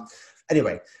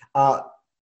 Anyway,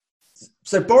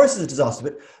 so Boris is a disaster.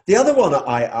 But the other one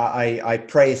I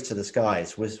praised to the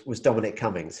skies was Dominic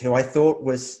Cummings, who I thought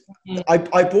was,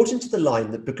 I bought into the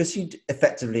line that because he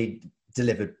effectively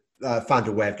found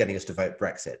a way of getting us to vote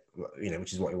Brexit,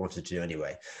 which is what we wanted to do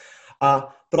anyway.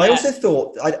 But I also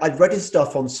thought, I'd read his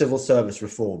stuff on civil service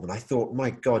reform, and I thought,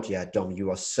 my God, yeah, Dom, you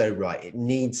are so right. It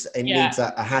needs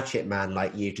a hatchet man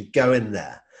like you to go in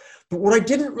there. But what I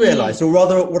didn't realise, or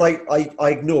rather what I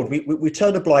ignored, we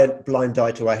turn a blind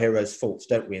eye to our hero's faults,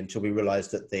 don't we, until we realise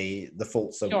that the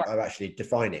faults are actually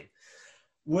defining,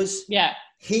 was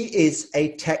he is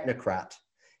a technocrat.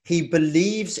 He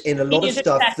believes in a lot of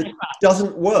stuff that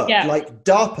doesn't work, like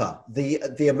DARPA,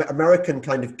 the American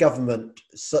kind of government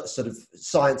sort of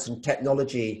science and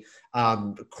technology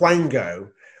quango,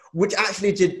 which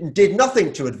actually did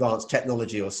nothing to advance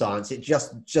technology or science. It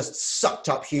just sucked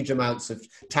up huge amounts of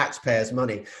taxpayers'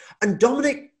 money. And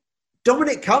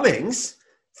Dominic Cummings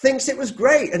thinks it was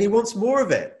great, and he wants more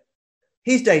of it.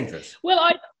 He's dangerous. Well,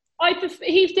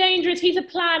 he's dangerous. He's a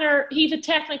planner. He's a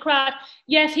technocrat.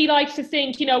 Yes, he likes to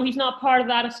think, he's not part of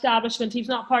that establishment. He's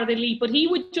not part of the elite, but he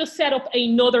would just set up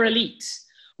another elite,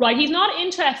 right? He's not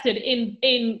interested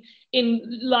in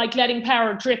like letting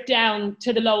power drip down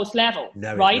to the lowest level,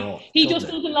 right? He just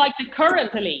doesn't like the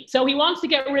current elite. So he wants to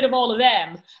get rid of all of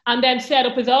them and then set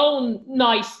up his own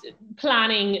nice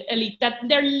planning elite that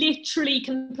they're literally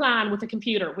can plan with a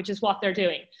computer, which is what they're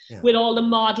doing with all the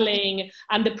modeling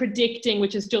and the predicting,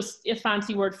 which is just a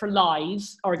fancy word for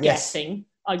lies or guessing.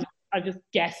 I'm just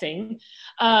guessing,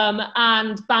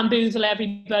 and bamboozle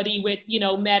everybody with,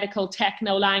 medical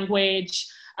techno language.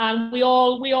 And we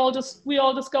all just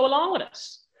go along with it,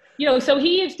 So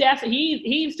he is definitely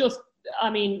he's just.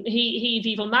 I mean, he's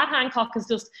evil. Matt Hancock is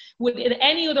just, in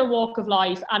any other walk of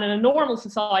life and in a normal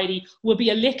society, would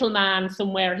be a little man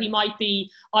somewhere. He might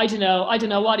be, I don't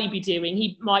know what he'd be doing.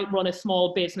 He might run a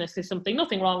small business or something.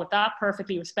 Nothing wrong with that.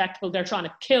 Perfectly respectable. They're trying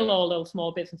to kill all those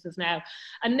small businesses now,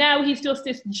 and now he's just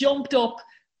this jumped up,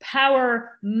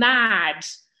 power mad.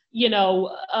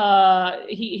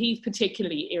 He's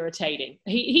particularly irritating.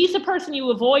 He's the person you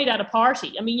avoid at a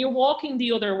party. I mean, you're walking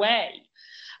the other way,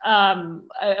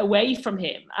 away from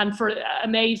him. And for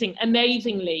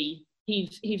amazingly,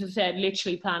 he's as I said,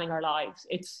 literally planning our lives.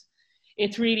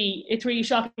 It's really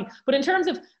shocking. But in terms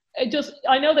of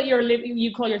I know that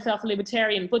you call yourself a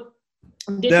libertarian, but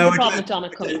this is the problem with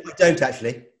Dominic Cummings. I don't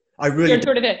actually. I really. You're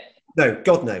sort of it. No,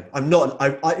 God, no. I'm not.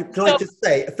 I just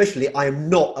say officially, I am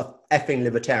not a effing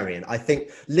libertarian. I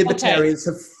think libertarians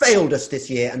have failed us this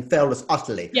year and failed us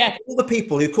utterly. Yeah. All the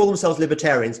people who call themselves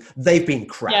libertarians, they've been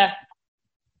crap.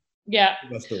 Yeah.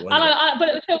 But so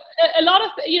a lot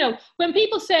of, when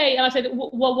people say, and I said,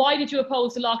 well, why did you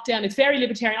oppose the lockdown? It's very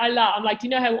libertarian. I laugh. I'm like, do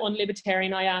you know how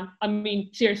unlibertarian I am? I mean,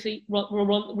 seriously,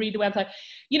 read the website.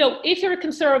 If you're a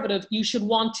conservative, you should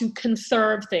want to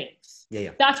conserve things. Yeah.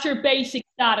 That's your basic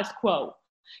status quo.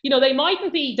 There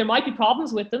might be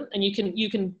problems with them, and you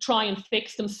can try and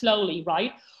fix them slowly,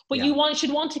 right? But you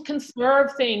should want to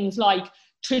conserve things like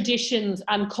traditions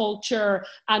and culture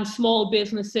and small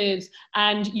businesses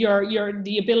and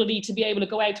the ability to be able to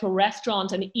go out to a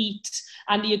restaurant and eat,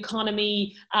 and the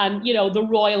economy and the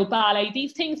royal ballet,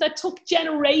 these things that took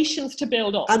generations to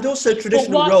build up. And also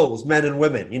traditional roles, men and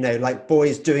women, like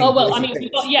boys doing. Oh well, I mean,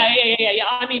 yeah.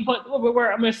 I mean, but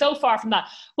we're so far from that.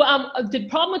 Well, the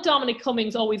problem with Dominic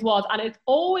Cummings always was, and it's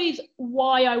always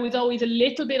why I was always a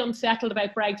little bit unsettled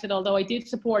about Brexit, although I did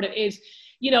support it, is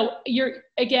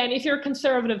if you're a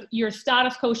conservative, your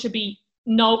status quo should be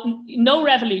no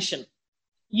revolution.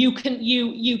 You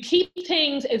keep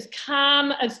things as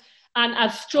calm and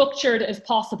as structured as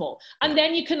possible, and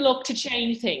then you can look to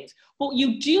change things. But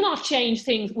you do not change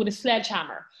things with a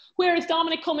sledgehammer. Whereas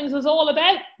Dominic Cummings was all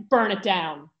about burn it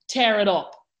down, tear it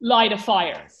up, light a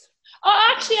fire.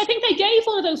 Actually, I think they gave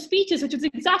one of those speeches, which was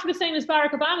exactly the same as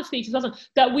Barack Obama's speeches, wasn't it?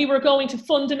 That we were going to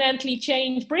fundamentally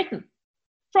change Britain.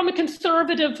 From a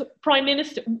conservative prime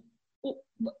minister,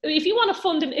 if you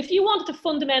wanted to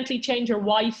fundamentally change your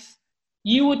wife,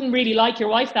 you wouldn't really like your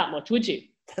wife that much, would you?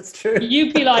 That's true.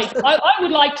 You'd be like, I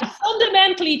would like to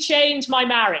fundamentally change my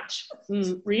marriage.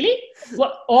 Really?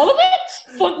 What? All of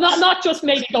it? But not just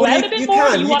maybe go out a bit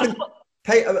more. You can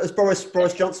pay, as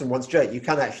Boris Johnson once joked, you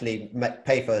can actually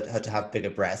pay for her to have bigger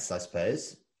breasts, I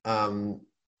suppose.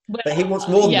 But he wants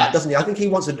more than that, doesn't he? I think he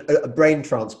wants a brain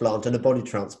transplant and a body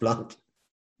transplant.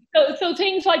 So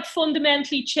things like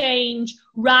fundamentally change,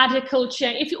 radical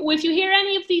change. If you hear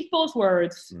any of these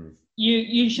buzzwords,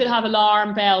 you should have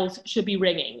alarm bells should be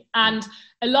ringing. And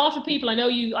a lot of people,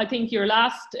 I think your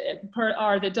last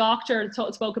or the doctor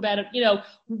spoke about it,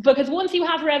 because once you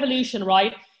have revolution,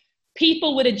 right,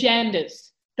 people with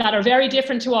agendas that are very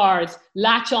different to ours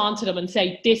latch onto them and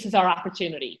say, this is our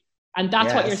opportunity. And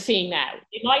that's what you're seeing now.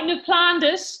 They mightn't have planned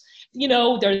it.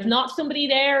 There's not somebody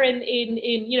there in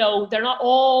they're not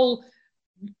all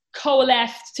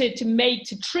coalesced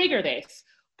to trigger this.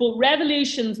 But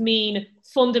revolutions mean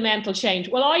fundamental change.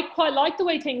 Well, I quite like the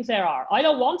way things there are. I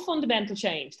don't want fundamental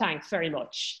change. Thanks very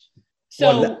much.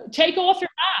 So take off your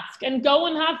mask and go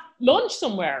and have lunch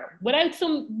somewhere without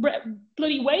some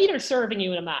bloody waiter serving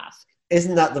you in a mask.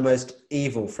 Isn't that the most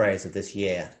evil phrase of this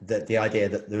year? That the idea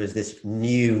that there is this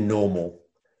new normal,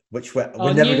 which we're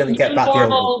never going to get back the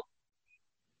old one.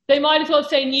 They might as well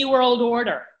say New World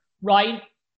Order, right?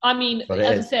 I mean,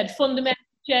 as I said, fundamental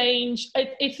change.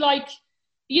 It's like,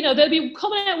 they'll be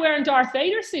coming out wearing Darth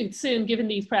Vader suits soon, giving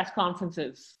these press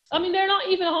conferences. I mean, they're not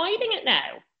even hiding it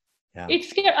now. Yeah. It's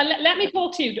scary. Let me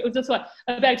talk to you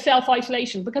about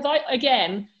self-isolation, because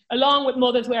again, along with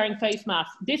mothers wearing face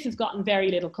masks, this has gotten very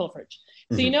little coverage.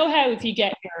 So how if you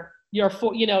get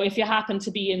if you happen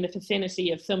to be in the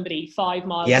vicinity of somebody 5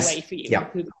 miles away from you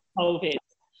who got COVID,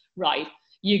 right,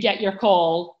 you get your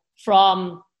call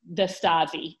from the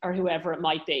Stasi or whoever it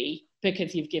might be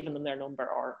because you've given them their number.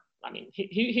 Or, I mean,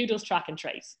 who does track and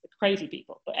trace? Crazy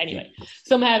people. But anyway,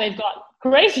 somehow they've got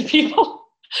crazy people.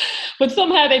 But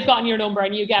somehow they've gotten your number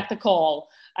and you get the call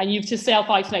and you've to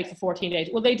self-isolate for 14 days.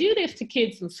 Well, they do this to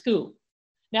kids in school.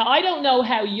 Now, I don't know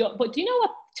how but do you know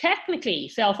what technically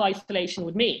self-isolation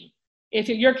would mean? If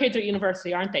your kids are at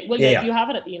university, aren't they? Well, you have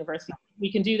it at the university.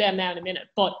 We can do them now in a minute.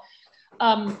 But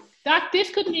this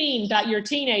could mean that your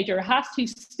teenager has to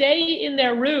stay in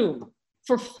their room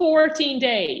for 14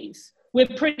 days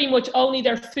with pretty much only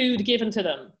their food given to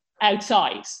them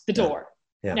outside the door.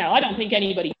 Yeah. Now, I don't think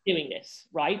anybody's doing this,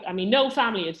 right? I mean, no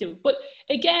family is doing it. But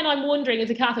again, I'm wondering, as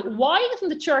a Catholic, why isn't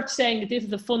the church saying that this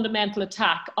is a fundamental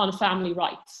attack on family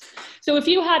rights? So if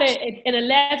you had an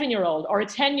 11-year-old or a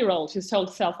 10-year-old who's told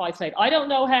to self-isolate, I don't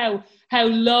know how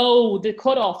low the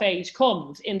cutoff age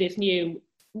comes in this new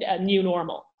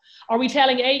normal. Are we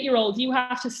telling 8-year-olds you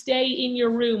have to stay in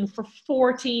your room for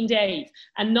 14 days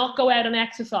and not go out and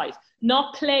exercise,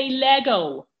 not play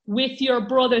Lego with your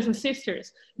brothers and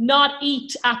sisters, not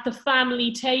eat at the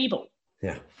family table?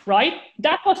 Yeah. Right?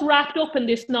 That's what's wrapped up in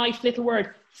this nice little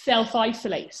word,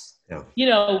 self-isolate. Yeah.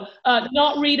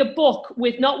 Not read a book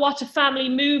not watch a family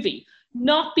movie,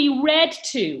 not be read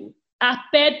to at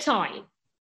bedtime.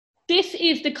 This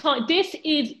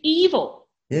is evil.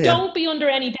 Yeah. Don't be under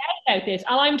any doubt about this.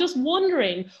 And I'm just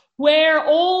wondering where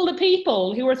all the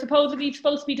people who are supposed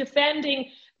to be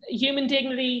defending human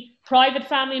dignity, private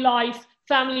family life,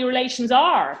 family relations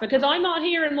are, because I'm not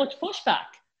hearing much pushback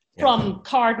from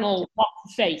Cardinal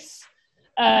What's-His-Face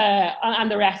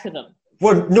and the rest of them.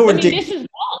 Well, nor indeed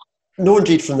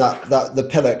from the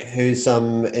Pillock who's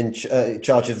in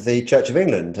charge of the Church of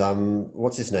England.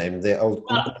 What's his name? The old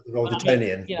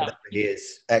Etonian, whatever he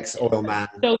is, ex-oil man.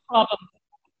 No problem.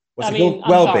 What's he called?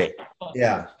 Welby.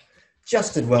 Yeah,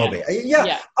 Justin Welby.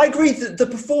 Yeah, I agree that the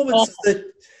performance of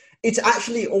it's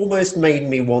actually almost made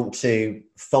me want to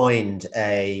find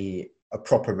a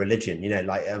proper religion.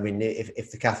 I mean,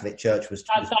 if the Catholic Church was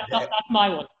that's my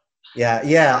one.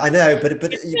 Yeah, I know, but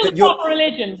your proper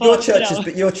religion.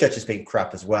 Your church has been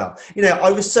crap as well.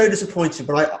 I was so disappointed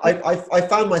when I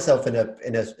found myself in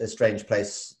a strange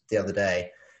place the other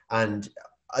day, and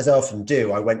as I often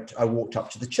do, I walked up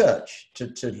to the church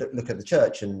to look at the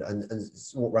church and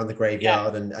walk around the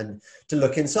graveyard and to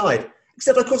look inside.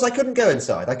 Except, of course, I couldn't go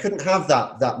inside. I couldn't have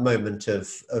that moment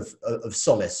of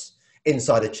solace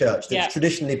inside a church that's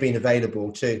traditionally been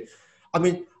available to. I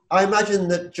mean, I imagine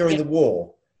that during the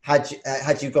war, had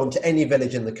you gone to any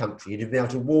village in the country, you'd have been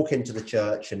able to walk into the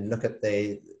church and look at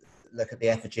the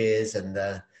effigies and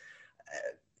the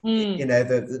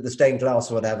stained glass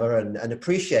or whatever, and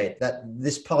appreciate that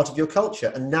this part of your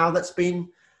culture. And now that's been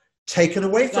taken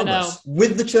away from us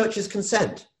with the church's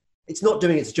consent. It's not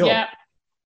doing its job. Yeah.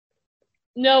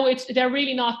 No, they're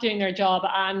really not doing their job,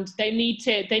 and they need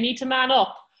to man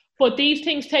up. But these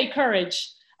things take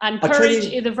courage, and courage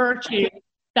is a virtue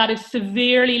that is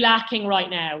severely lacking right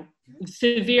now.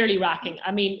 Severely lacking.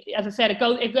 I mean, as I said,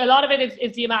 a lot of it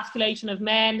is the emasculation of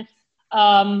men.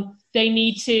 They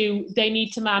need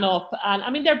to man up, and I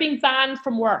mean they're being banned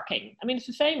from working. I mean it's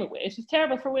the same. It's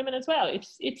terrible for women as well.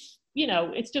 It's you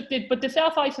know, it's just, but the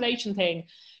self-isolation thing,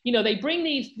 you know, they bring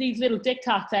these little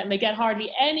diktats out and they get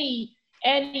hardly any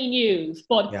news,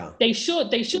 but they should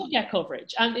get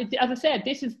coverage. And as I said,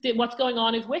 this is what's going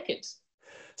on is wicked.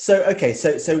 So okay,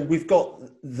 so we've got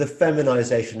the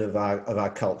feminization of our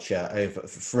culture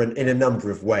in a number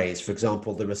of ways. For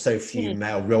example, there are so few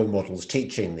male role models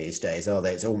teaching these days, are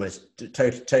they? It's almost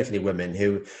totally women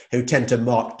who tend to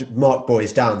mark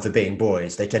boys down for being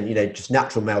boys. They tend, you know, just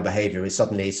natural male behavior is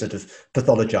suddenly sort of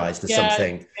pathologized as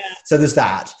something. Yeah. So there's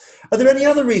that. Are there any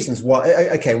other reasons why?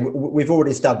 Okay, we've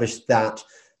already established that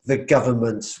the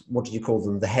government, what do you call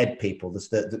them? The head people,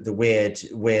 the weird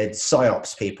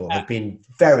psyops people have been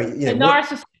very, you know,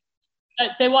 narcissists.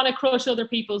 They want to crush other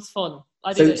people's fun.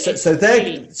 So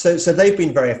they've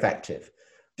been very effective,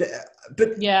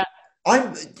 but yeah,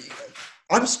 I'm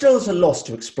still at a loss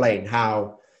to explain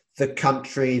how the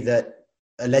country that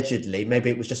allegedly,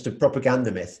 maybe it was just a propaganda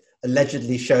myth,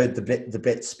 allegedly showed the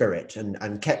Blitz spirit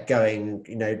and kept going,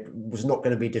 you know, was not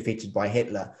going to be defeated by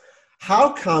Hitler.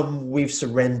 How come we've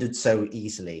surrendered so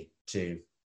easily to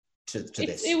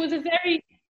this? It was a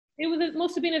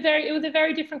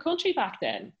very different country back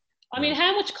then. I mean,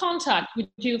 how much contact would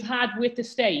you have had with the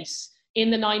state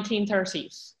in the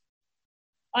 1930s?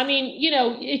 I mean, you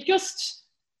know, it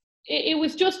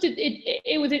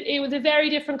was a very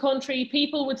different country.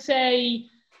 People would say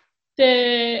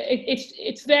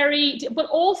it's very, but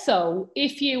also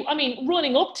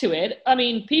running up to it, I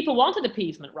mean, people wanted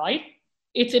appeasement, right?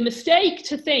 It's a mistake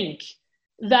to think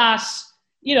that,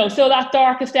 you know, so that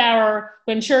darkest hour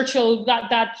when Churchill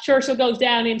goes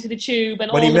down into the tube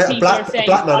and when all the people are saying,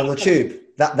 black man on the tube,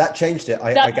 that changed it.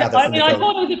 I gather. I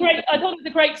thought it was a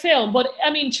great film, but I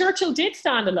mean, Churchill did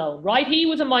stand alone, right? He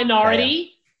was a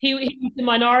minority. Yeah. He was the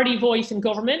minority voice in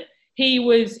government. He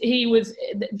was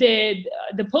the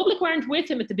public weren't with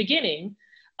him at the beginning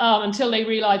until they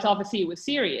realized obviously it was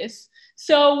serious.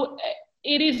 So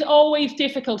it is always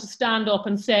difficult to stand up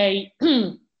and say,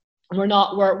 we're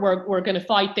going to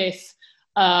fight this.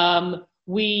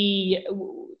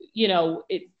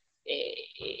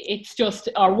 It's just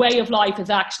our way of life is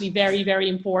actually very, very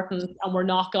important and we're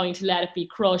not going to let it be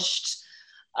crushed.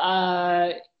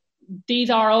 These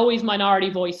are always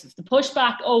minority voices. The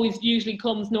pushback usually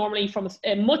comes normally from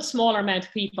a much smaller amount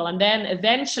of people, and then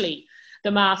eventually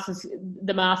the masses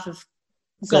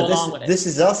go along with it. This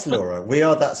is us, Laura. We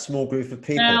are that small group of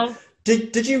people. Now,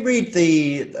 did you read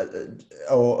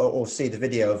or see the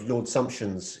video of Lord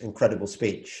Sumption's incredible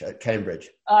speech at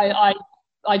Cambridge? I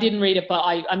didn't read it, but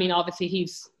I mean, obviously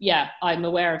I'm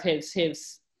aware of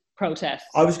his protest.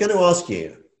 I was going to ask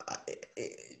you,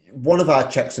 one of our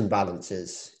checks and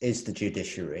balances is the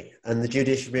judiciary, and the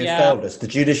judiciary have failed us. The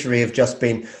judiciary have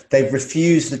they've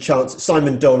refused the chance,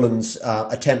 Simon Dolan's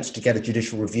attempts to get a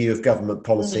judicial review of government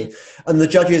policy, and the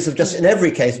judges have just, in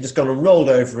every case, have just gone and rolled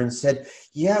over and said,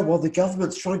 yeah, well, the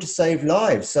government's trying to save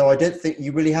lives, so I don't think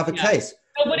you really have a case.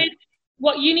 No, but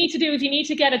what you need to do is you need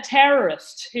to get a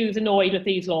terrorist who's annoyed with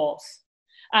these laws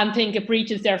and think it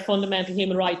breaches their fundamental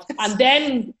human rights, and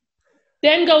then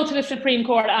go to the Supreme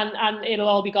Court and it'll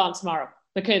all be gone tomorrow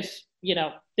because, you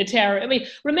know, the terror. I mean,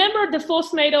 remember the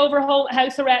fuss made over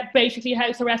house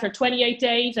arrest for 28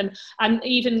 days and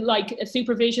even like a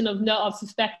supervision of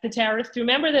suspected terrorists. Do you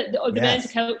remember the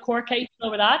men's court case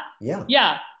over that? Yeah.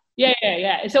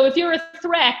 So if you're a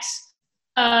threat,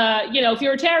 if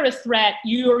you're a terrorist threat,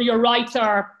 your rights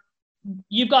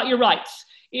you've got your rights.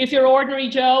 If you're ordinary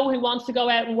Joe who wants to go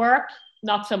out and work,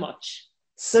 not so much.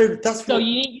 So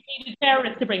you need a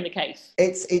terrorist to bring the case.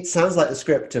 It sounds like the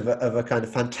script of a kind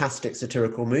of fantastic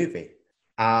satirical movie.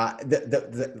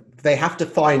 They have to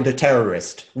find a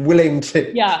terrorist willing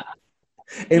to. Yeah.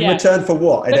 In return for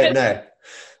what? I don't know.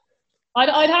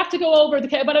 I'd have to go over the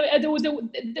case, but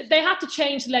they have to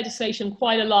change the legislation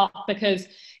quite a lot because,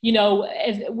 you know,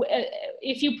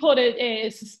 if you put a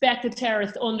suspected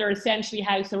terrorist under essentially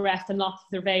house arrest and not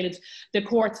surveillance, the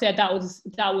court said that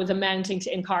was amounting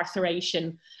to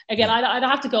incarceration. Again, I'd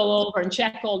have to go over and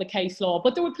check all the case law,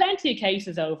 but there were plenty of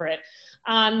cases over it.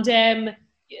 And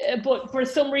but for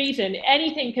some reason,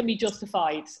 anything can be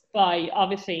justified by,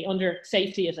 obviously, under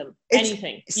safetyism.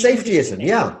 Anything. Safetyism,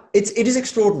 yeah. It is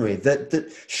extraordinary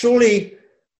that surely.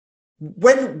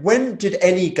 When did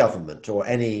any government or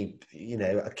any, you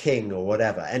know, a king or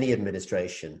whatever, any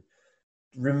administration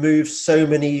remove so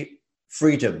many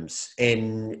freedoms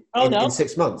in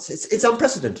 6 months? It's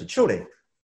unprecedented, surely.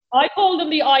 I call them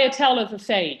the Ayatollahs of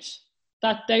Sage.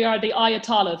 That they are the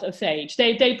Ayatollahs of Sage.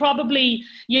 They probably,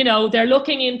 you know, they're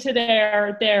looking into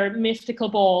their mystical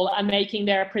ball and making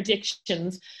their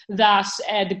predictions that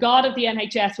the god of the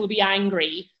NHS will be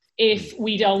angry if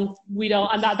we don't,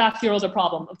 and that's your other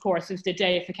problem, of course, is the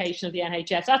deification of the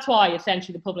NHS. That's why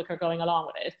essentially the public are going along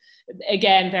with it.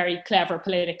 Again, very clever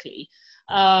politically.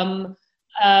 And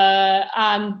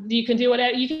you can do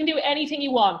whatever, you can do anything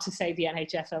you want to save the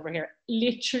NHS over here.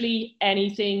 Literally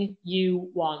anything you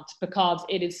want, because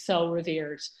it is so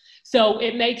revered. So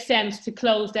it makes sense to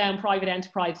close down private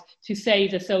enterprise to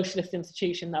save the socialist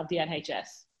institution of the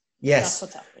NHS. Yes,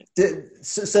 that's what's happening.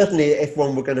 Certainly, if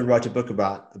one were going to write a book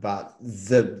about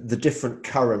the different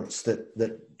currents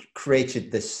that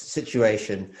created this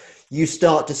situation, you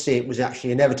start to see it was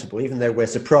actually inevitable, even though we're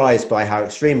surprised by how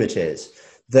extreme it is.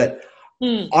 That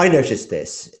I noticed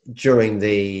this during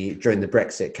the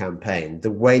Brexit campaign, the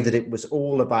way that it was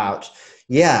all about,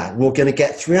 yeah, we're going to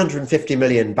get 350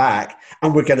 million back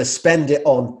and we're going to spend it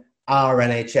on our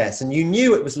NHS. And you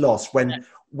knew it was lost when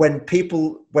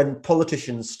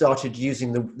politicians started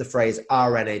using the phrase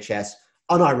our NHS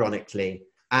unironically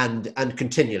and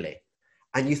continually.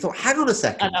 And you thought, hang on a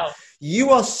second,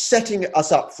 you are setting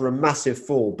us up for a massive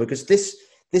fall, because this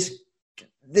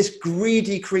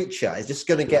greedy creature is just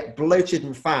going to get bloated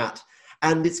and fat,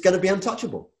 and it's going to be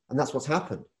untouchable. And that's what's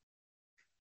happened.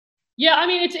 Yeah, I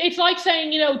mean, it's like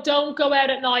saying, don't go out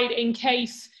at night in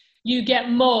case you get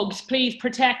mugged. Please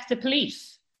protect the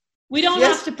police. We don't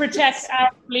have to protect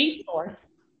our police force,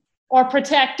 or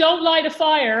don't light a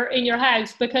fire in your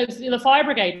house because the fire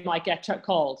brigade might get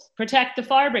called. Protect the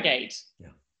fire brigade. Yeah.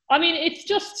 I mean, it's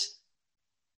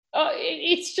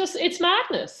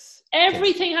madness.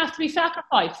 Everything has to be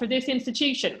sacrificed for this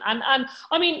institution. And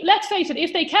I mean, let's face it,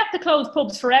 if they kept the closed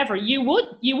pubs forever, you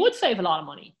would save a lot of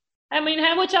money. I mean,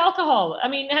 how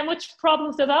much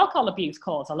problems does alcohol abuse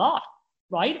cause? A lot,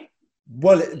 right?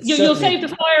 Well, you'll save the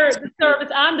fire, the service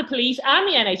and the police and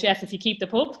the NHS if you keep the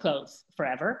pubs closed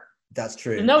forever. That's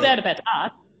true. There's no doubt about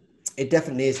that. It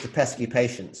definitely is the pesky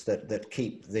patients that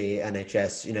keep the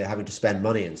NHS, having to spend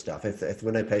money and stuff. If there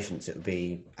were no patients, it would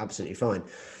be absolutely fine.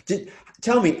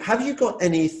 Tell me, have you got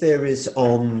any theories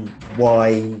on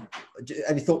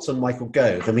any thoughts on Michael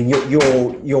Gove? I mean,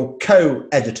 your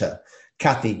co-editor,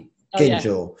 Kathy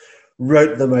Gingell,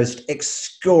 wrote the most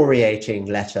excoriating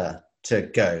letter to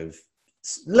Gove,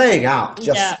 laying out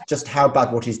just how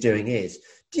bad what he's doing is.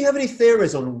 Do you have any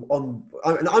theories on?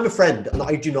 And I'm a friend, and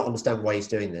I do not understand why he's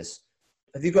doing this.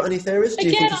 Have you got any theories? I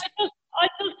just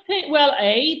think, well,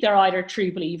 they're either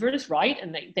true believers, right,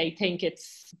 and they think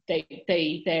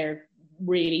they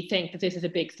really think that this is a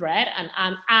big threat,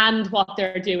 and what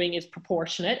they're doing is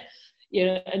proportionate,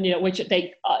 which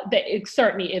it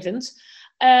certainly isn't.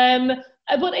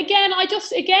 But again,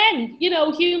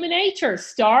 human nature,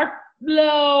 start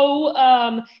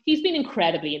low. He's been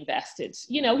incredibly invested.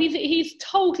 He's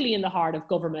totally in the heart of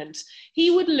government.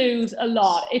 He would lose a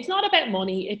lot. It's not about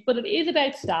money, but it is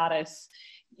about status.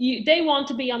 They want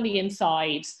to be on the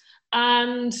inside,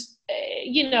 and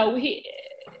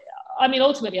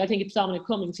ultimately, I think it's Dominic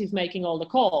Cummings who's making all the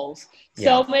calls.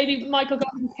 So maybe Michael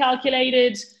Gove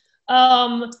calculated,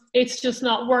 it's just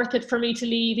not worth it for me to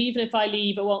leave. Even if I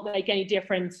leave, it won't make any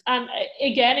difference. And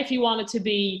again, if you wanted to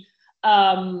be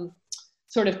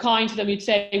sort of kind to them, you'd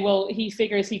say, well, he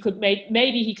figures he could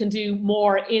maybe he can do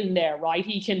more in there, right?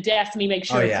 He can definitely make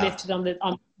sure it's lifted on the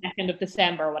 2nd of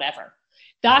December or whatever.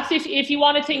 That's if you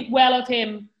want to think well of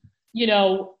him,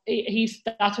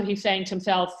 that's what he's saying to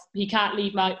himself. He can't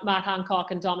leave Matt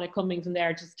Hancock and Dominic Cummings in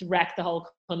there just to wreck the whole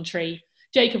country.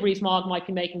 Jacob Rees-Mogg might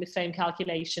be making the same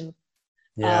calculation.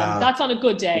 That's on a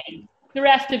good day. The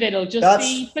rest of it will just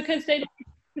be because they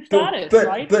the status,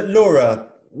 right? But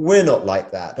Laura, we're not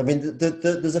like that. I mean,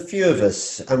 there's a few of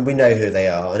us, and we know who they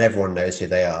are, and everyone knows who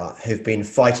they are, who've been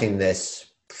fighting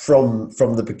this from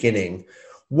the beginning.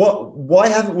 Why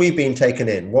haven't we been taken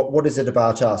in? What is it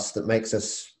about us that makes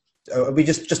us? Are we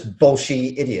just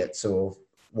bullshit idiots, or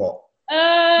what?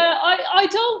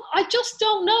 I just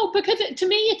don't know, because to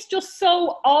me it's just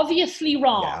so obviously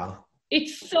wrong. Yeah.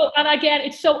 It's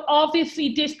so obviously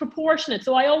disproportionate.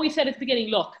 So I always said at the beginning,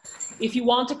 look, if you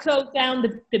want to close down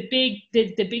the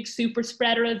big super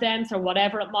spreader events or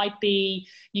whatever it might be,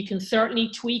 you can certainly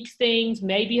tweak things,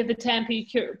 maybe have the 10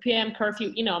 p.m.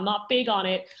 curfew. I'm not big on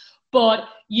it, but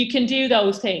you can do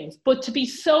those things. But to be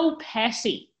so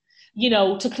petty,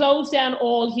 to close down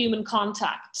all human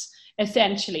contact,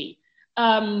 essentially,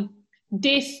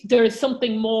 there is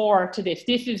something more to this.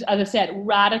 This is, as I said,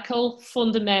 radical,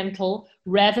 fundamental,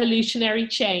 revolutionary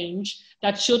change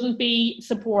that shouldn't be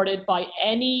supported by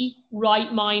any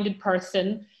right-minded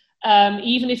person,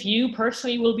 even if you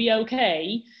personally will be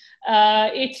okay.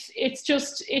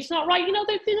 It's not right.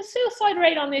 The suicide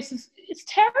rate on this is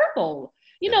terrible.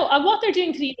 And what they're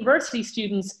doing to the university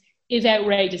students is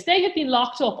outrageous. They have been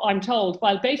locked up, I'm told,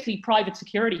 by basically private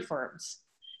security firms.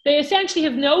 They essentially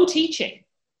have no teaching.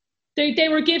 They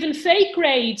were given fake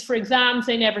grades for exams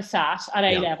they never sat at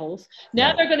A levels.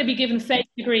 Now they're going to be given fake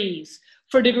degrees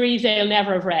for degrees they'll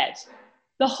never have read.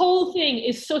 The whole thing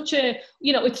is such a,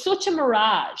 it's such a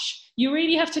mirage. You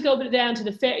really have to go down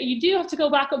to you do have to go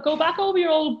back over your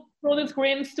old Brothers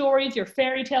Grimm stories, your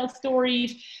fairy tale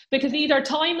stories, because these are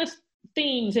timeless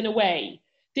themes in a way.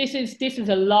 This is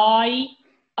a lie.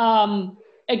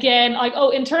 Again,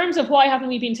 in terms of why haven't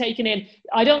we been taken in,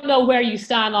 I don't know where you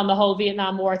stand on the whole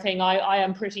Vietnam War thing. I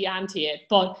am pretty anti it.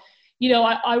 But,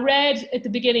 I read at the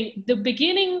beginning,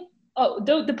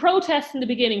 the protests in the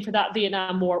beginning for that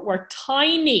Vietnam War were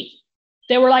tiny.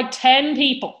 They were like 10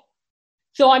 people.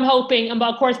 So I'm hoping, and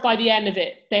of course by the end of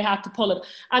it, they had to pull it.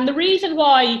 And the reason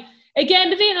why, again,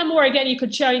 the Vietnam War, again, you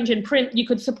could change in print, you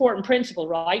could support in principle,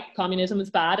 right? Communism is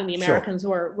bad and the Americans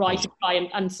were right to try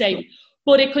and save.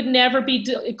 But it could never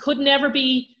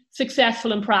be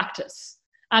successful in practice.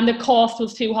 And the cost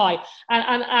was too high.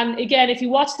 And again, if you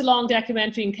watch the long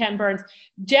documentary in Ken Burns,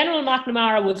 General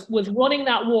McNamara was running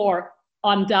that war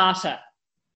on data.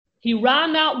 He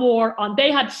ran that war on,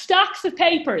 they had stacks of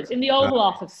papers in the Oval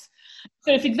Office.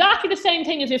 So it's exactly the same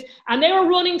thing as this. And they were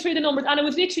running through the numbers, and it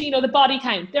was literally, the body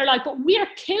count. They're like, but we are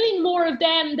killing more of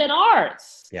them than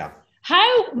ours. Yeah.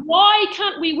 Why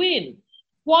can't we win?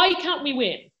 Why can't we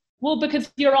win? Well,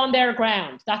 because you're on their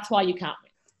ground. That's why you can't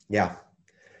win. Yeah.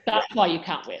 That's why you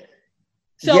can't win.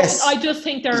 So I just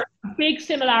think there are big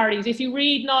similarities. If you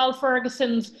read Niall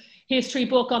Ferguson's history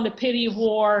book on the pity of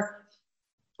war,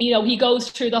 he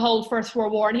goes through the whole First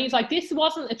World War, and he's like, this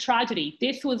wasn't a tragedy.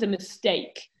 This was a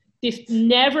mistake. This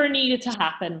never needed to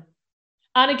happen.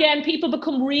 And again, people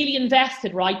become really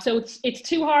invested, right? So it's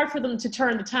too hard for them to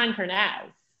turn the tanker now,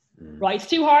 right? It's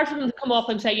too hard for them to come up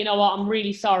and say, you know what, I'm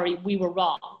really sorry, we were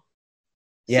wrong.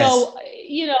 Yes. So,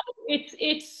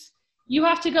 it's you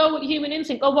have to go with human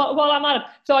instinct. Oh, while I'm at it.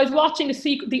 So I was watching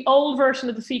the old version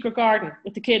of The Secret Garden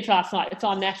with the kids last night. It's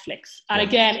on Netflix. And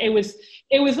again, it was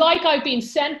like I've been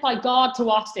sent by God to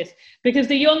watch this, because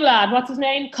the young lad, what's his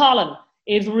name? Colin,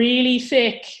 is really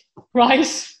sick,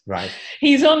 right? Right.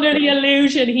 He's under the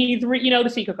illusion he's, The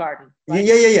Secret Garden. Right?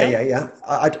 Yeah.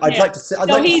 I'd like to see.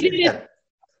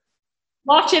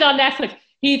 Watch it on Netflix.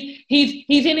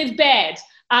 He's in his bed,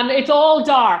 and it's all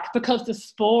dark because the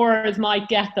spores might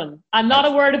get them. And not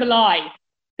a word of a lie,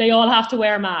 they all have to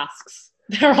wear masks.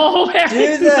 They're all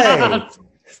wearing masks.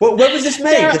 Well, when was this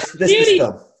made? This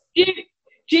film?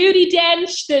 Judi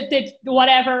Dench, the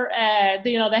whatever,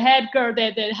 the head girl,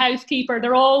 the housekeeper,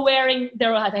 they're all they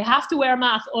have to wear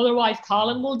masks, otherwise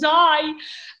Colin will die.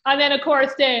 And then, of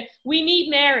course, we need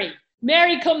Mary.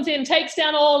 Mary comes in, takes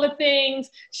down all the things,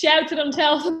 shouts at them,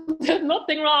 tells them there's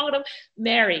nothing wrong with them.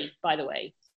 Mary, by the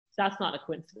way, that's not a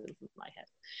coincidence in my head.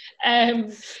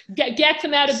 Gets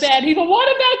him out of bed. He goes, what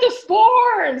about the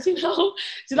spores?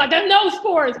 She's like, there's no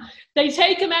spores. They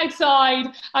take him outside,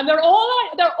 and they're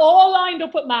all lined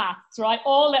up with masks, right?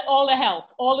 All the help,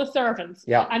 all the servants.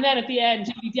 Yeah. And then at the end,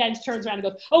 Judi Dench turns around and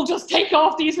goes, "Oh, just take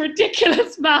off these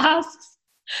ridiculous masks."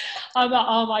 I'm like,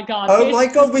 oh my God. Oh my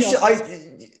God, we should.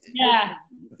 Yeah,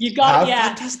 you got it. Yeah,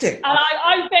 fantastic. And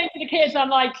I'm saying to the kids, I'm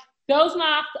like, those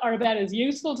masks are about as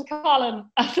useful to Colin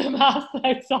as the masks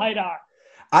outside are.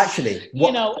 Actually,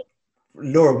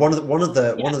 Laura, one of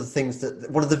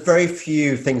the very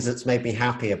few things that's made me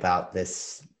happy about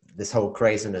this whole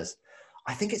craziness,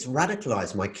 I think it's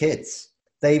radicalized my kids.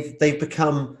 They've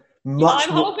become much.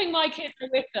 I'm hoping my kids are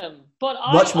with them, but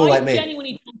much more like me.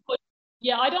 Genuinely don't push.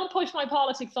 Yeah, I don't push my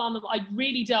politics on them. I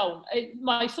really don't.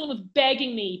 My son was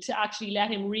begging me to actually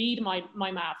let him read my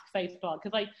math Facebook,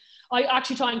 because I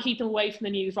actually try and keep them away from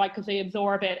the news, right? Because they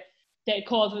absorb it. It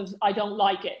causes, I don't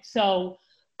like it. So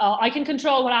I can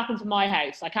control what happens in my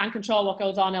house. I can't control what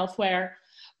goes on elsewhere.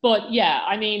 But yeah,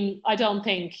 I mean, I don't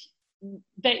think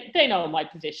they know my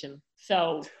position.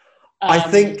 So I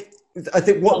think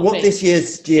what this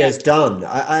year's done,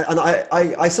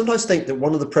 I sometimes think that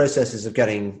one of the processes of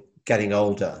getting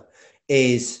older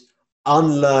is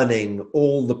unlearning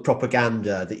all the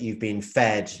propaganda that you've been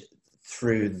fed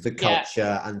through the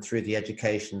culture and through the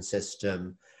education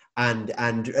system,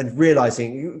 and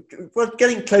realizing,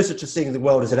 getting closer to seeing the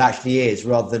world as it actually is,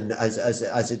 rather than as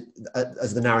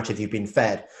the narrative you've been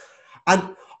fed.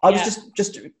 And I was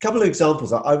just a couple of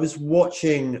examples. I was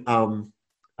watching.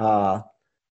 Have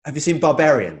you seen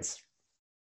Barbarians?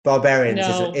 Barbarians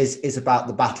is about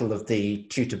the Battle of the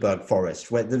Teutoburg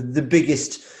Forest, where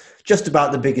just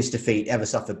about the biggest defeat ever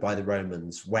suffered by the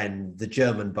Romans, when the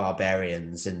German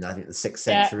barbarians in, I think, the 6th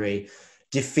century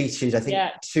defeated,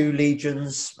 2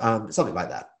 legions, something like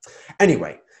that.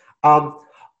 Anyway,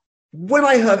 When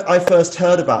I first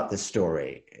heard about this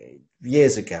story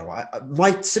years ago,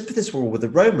 my sympathies were all with the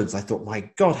Romans. I thought, my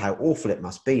God, how awful it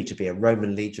must be to be a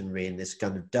Roman legionary in this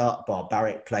kind of dark,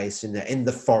 barbaric place in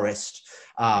the forest.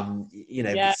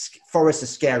 Forests are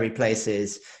scary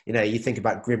places. You think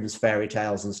about Grimm's fairy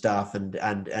tales and stuff,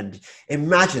 and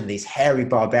imagine these hairy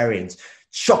barbarians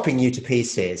chopping you to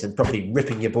pieces and probably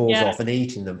ripping your balls off and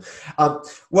eating them.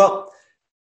 Well,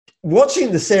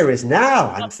 watching the series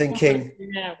now, I'm thinking,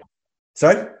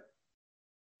 sorry?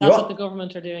 That's what the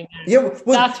government are doing now. Yeah,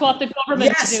 well, that's what the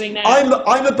government are doing now.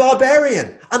 I'm a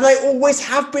barbarian, and I always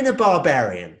have been a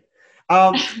barbarian.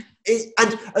 The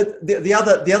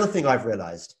other thing I've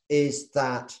realised is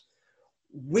that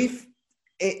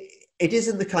it is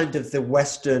in the kind of the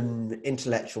Western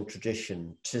intellectual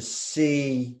tradition to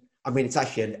see. I mean, it's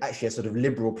actually a sort of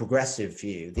liberal progressive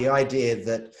view. The idea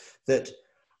that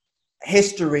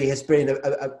history has been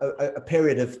a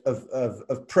period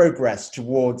of progress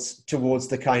towards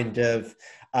the kind of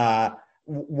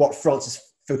what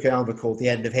Francis Fukuyama called the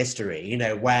end of history.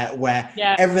 Where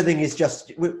everything is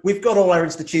just we've got all our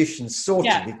institutions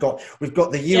sorted. Yeah. We've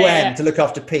got the UN to look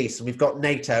after peace, and we've got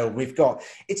NATO.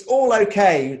 It's all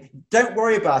okay. Don't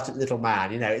worry about it, little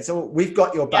man. It's all we've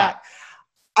got your back.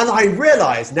 And I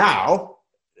realise now.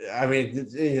 I mean,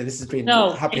 this has been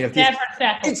happening. It's never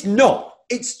settled. It's not.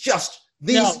 It's just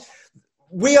these. No.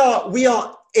 We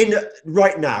are in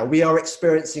right now. We are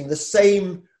experiencing the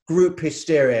same group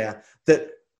hysteria that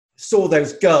saw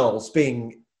those girls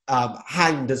being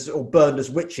hanged or burned as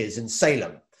witches in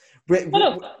Salem.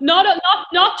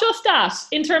 Not just that.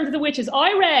 In terms of the witches,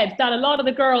 I read that a lot of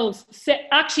the girls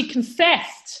actually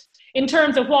confessed in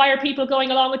terms of why are people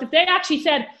going along with it. They actually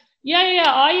said,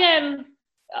 I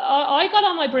got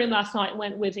on my broom last night and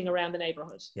went whizzing around the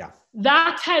neighborhood. Yeah.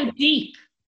 That's how deep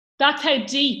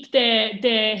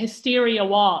the hysteria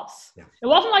was. Yeah. It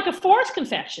wasn't like a forced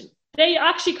confession. They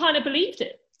actually kind of believed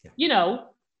it. Yeah.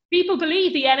 People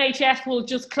believe the NHS will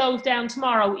just close down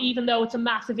tomorrow, even though it's a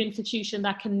massive institution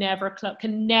that can never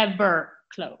close.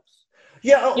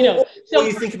 Yeah. So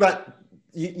you think about,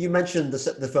 you mentioned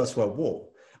the First World War.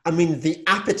 I mean, the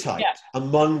appetite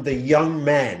among the young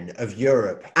men of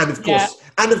Europe, and of course,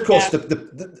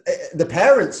 the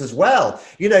parents as well.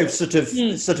 Sort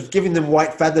of giving them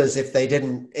white feathers if they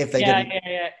didn't.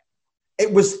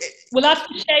 It was. Well, that's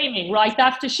the shaming, right?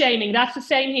 That's the shaming. That's the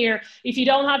same here. If you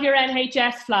don't have your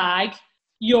NHS flag,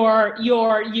 you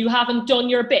haven't done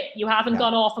your bit. You haven't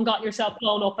gone off and got yourself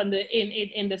blown up in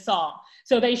the song.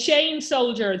 So they shame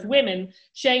soldiers. Women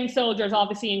shame soldiers,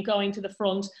 obviously, in going to the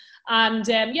front. And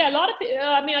a lot of people,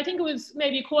 I think it was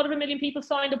maybe 250,000 people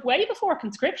signed up way before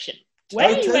conscription.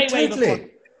 Way before.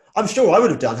 I'm sure I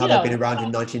would have done had I been around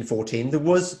in 1914. There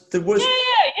was. There is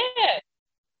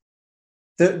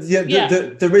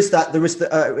that.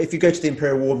 If you go to the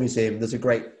Imperial War Museum, there's a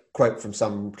great quote from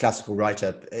some classical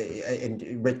writer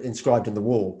inscribed in the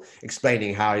wall,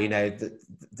 explaining how the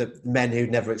men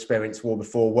who'd never experienced war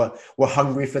before were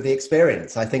hungry for the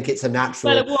experience. I think it's a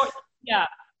natural.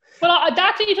 Well,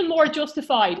 that's even more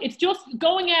justified. It's just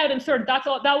going out and that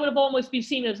would have almost been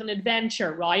seen as an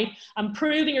adventure, right? And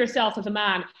proving yourself as a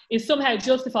man is somehow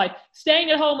justified.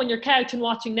 Staying at home on your couch and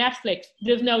watching Netflix,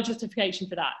 there's no justification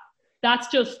for that. That's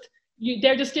just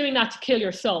they're just doing that to kill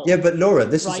your soul. Yeah, but Laura,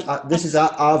 this is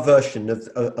our version of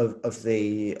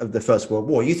the First World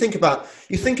War. You think about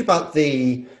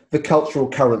the cultural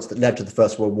currents that led to the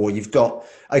First World War. You've got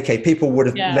people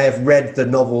may have read the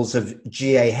novels of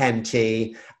G.A.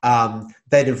 Henty.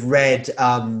 They'd have read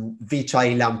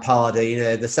Vitae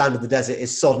Lampada. The Sound of the Desert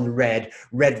is sodden red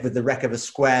with the wreck of a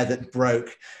square that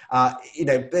broke. All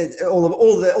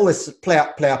this play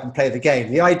up and play the game.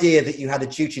 The idea that you had a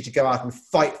duty to go out and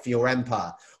fight for your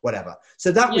empire, whatever.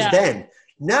 So that was then.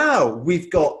 Now we've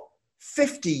got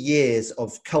 50 years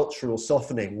of cultural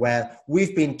softening where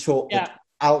we've been taught that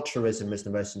altruism is the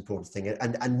most important thing,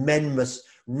 and men must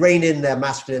rein in their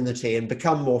masculinity and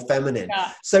become more feminine.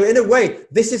 Yeah. So in a way,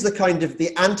 this is the kind of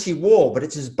the anti-war, but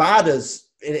it's as bad as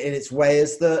in its way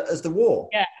as the war.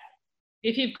 Yeah.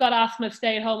 If you've got asthma,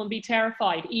 stay at home and be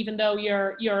terrified, even though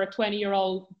you're a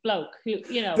 20-year-old bloke who,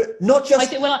 But not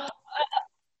just. When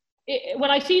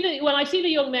I see the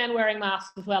young men wearing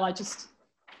masks as well,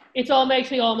 it all makes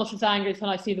me almost as angry as when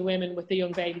I see the women with the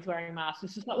young babies wearing masks.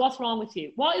 It's just like, what's wrong with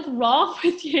you? What is wrong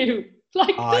with you?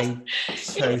 I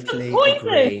totally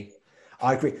agree.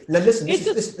 I agree. Now listen, this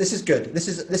is good. This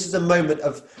is a moment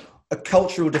of a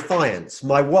cultural defiance.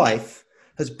 My wife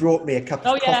has brought me a cup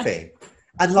of coffee,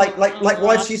 and like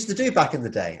wives used to do back in the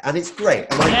day, and it's great.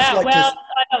 And I just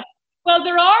Well,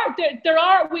 there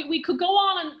are. We could go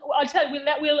on, and I'll tell you.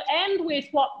 We'll end with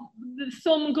what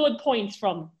some good points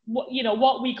from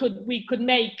what we could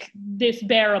make this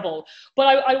bearable.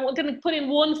 But I'm going to put in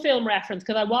one film reference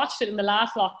because I watched it in the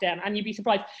last lockdown, and you'd be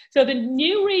surprised. So the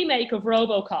new remake of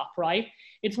RoboCop, right?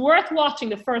 It's worth watching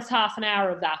the first half an hour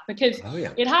of that because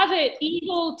it has an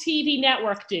evil TV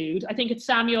network dude. I think it's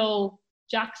Samuel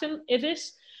Jackson, is it?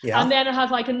 Yeah. And then it has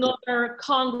like another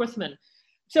congressman.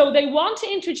 So they want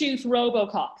to introduce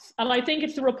RoboCops. And I think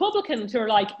it's the Republicans who are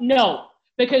like, no,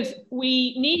 because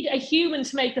we need a human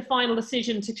to make the final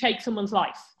decision to take someone's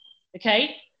life.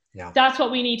 Okay? Yeah. That's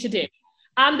what we need to do.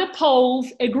 And the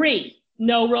polls agree,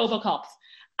 no RoboCops.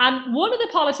 And one of the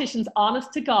politicians,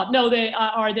 honest to God,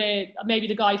 maybe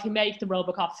the guys who make the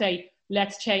RoboCop say,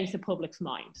 let's change the public's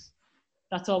minds.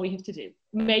 That's all we have to do.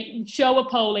 Show a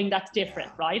polling that's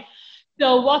different, right?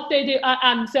 So what they do,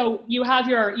 and so you have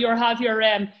your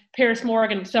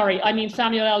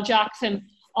Samuel L. Jackson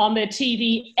on the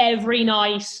TV every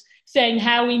night saying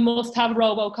how we must have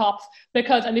RoboCops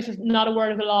because, and this is not a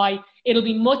word of a lie, it'll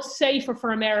be much safer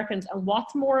for Americans. And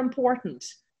what's more important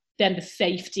than the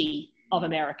safety of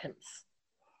Americans?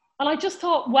 And I just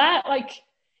thought, wow, like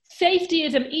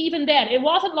safetyism, even then, it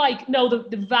wasn't like, no,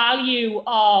 the value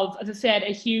of, as I said,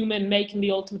 a human making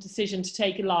the ultimate decision to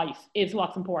take a life is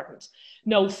what's important.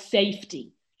 No,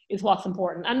 safety is what's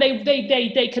important. And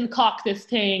they concoct this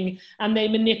thing and they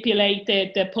manipulate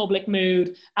the public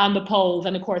mood and the polls.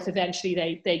 And of course,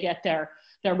 eventually they get their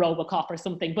RoboCop or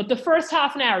something. But the first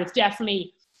half an hour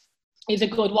is a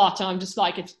good watch. And I'm just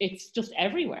like, it's just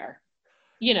everywhere.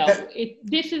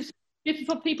 This is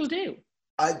what people do.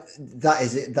 That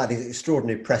is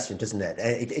extraordinarily prescient, isn't it?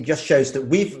 It just shows that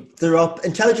there are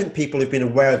intelligent people who've been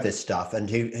aware of this stuff and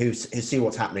who see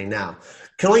what's happening now.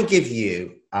 Can I give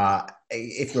you,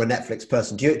 if you're a Netflix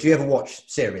person, do you ever watch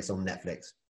series on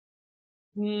Netflix?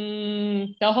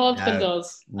 The husband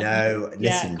does. No,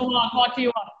 listen. Yeah, come on, what do you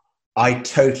want? I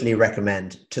totally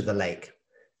recommend To the Lake.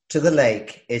 To the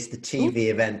Lake is the TV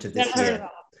event of this year.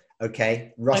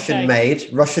 Okay, Russian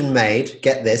made,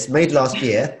 get this, made last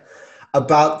year,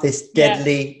 about this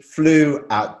deadly flu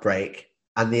outbreak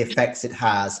and the effects it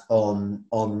has on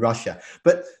Russia.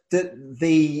 But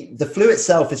the flu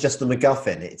itself is just the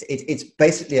MacGuffin. It's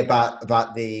basically about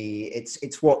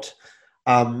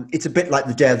it's a bit like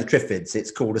the Day of the Triffids.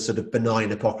 It's called a sort of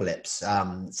benign apocalypse,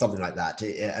 something like that.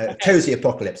 A cozy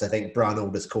apocalypse, I think Brian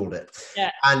Aldiss called it.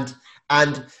 Yeah.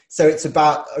 And so it's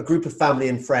about a group of family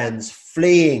and friends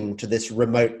fleeing to this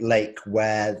remote lake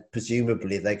where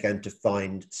presumably they're going to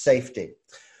find safety.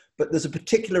 But there's a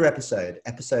particular episode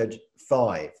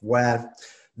 5, where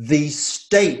the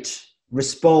state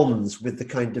responds with the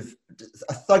kind of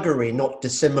a thuggery not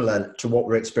dissimilar to what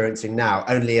we're experiencing now,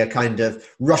 only a kind of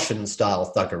Russian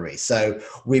style thuggery. So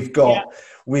we've got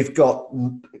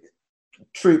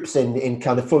troops in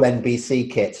kind of full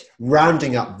NBC kit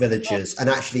rounding up villagers and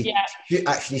actually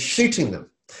shooting them.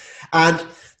 And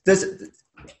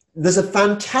there's a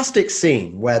fantastic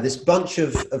scene where this bunch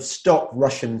of stock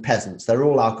Russian peasants, they're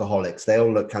all alcoholics, they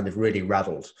all look kind of really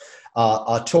rattled,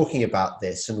 are talking about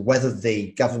this and whether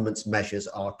the government's measures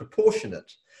are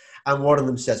proportionate. And one of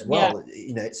them says, well,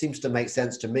 it seems to make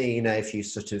sense to me, if you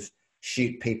sort of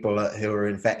shoot people who are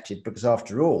infected, because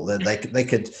after all, then they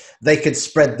could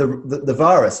spread the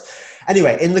virus.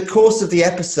 Anyway, in the course of the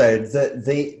episode,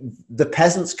 the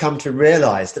peasants come to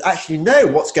realize that actually, no,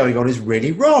 what's going on is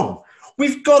really wrong.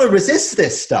 We've got to resist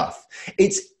this stuff.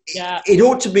 It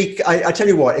ought to be. I tell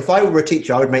you what, if I were a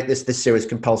teacher, I would make this series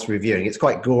compulsory viewing. It's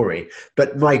quite gory,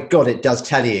 but my God, it does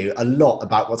tell you a lot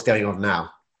about what's going on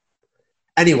now.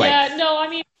 Anyway. Yeah, no, I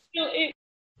mean,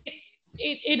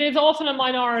 it is often a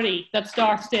minority that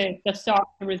starts the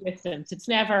resistance. It's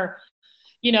never,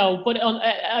 but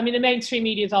the mainstream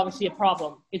media is obviously a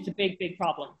problem. It's a big, big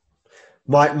problem.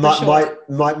 My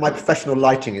professional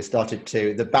lighting has started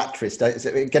the battery is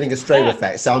getting a strobe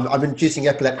effect. So I'm inducing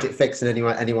epileptic fix in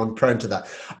anyone prone to that.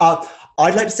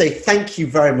 I'd like to say thank you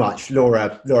very much,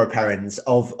 Laura Perrins,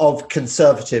 of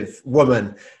Conservative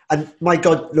Woman. And my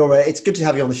God, Laura, it's good to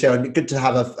have you on the show, and good to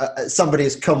have somebody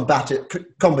as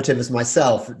combative as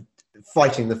myself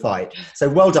fighting the fight. So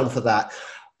well done for that.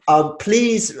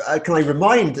 Please, can I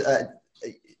remind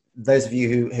those of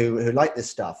you who like this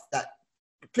stuff that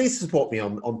please support me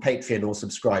on Patreon or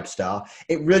Subscribestar.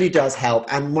 It really does help.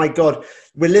 And my God,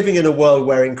 we're living in a world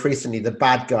where increasingly the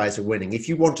bad guys are winning. If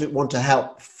you want to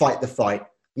help fight the fight,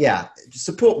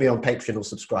 support me on Patreon or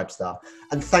Subscribestar.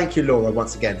 And thank you, Laura,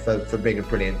 once again for being a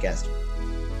brilliant guest.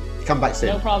 Come back soon.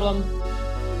 No problem.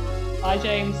 Bye,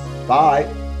 James.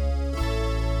 Bye.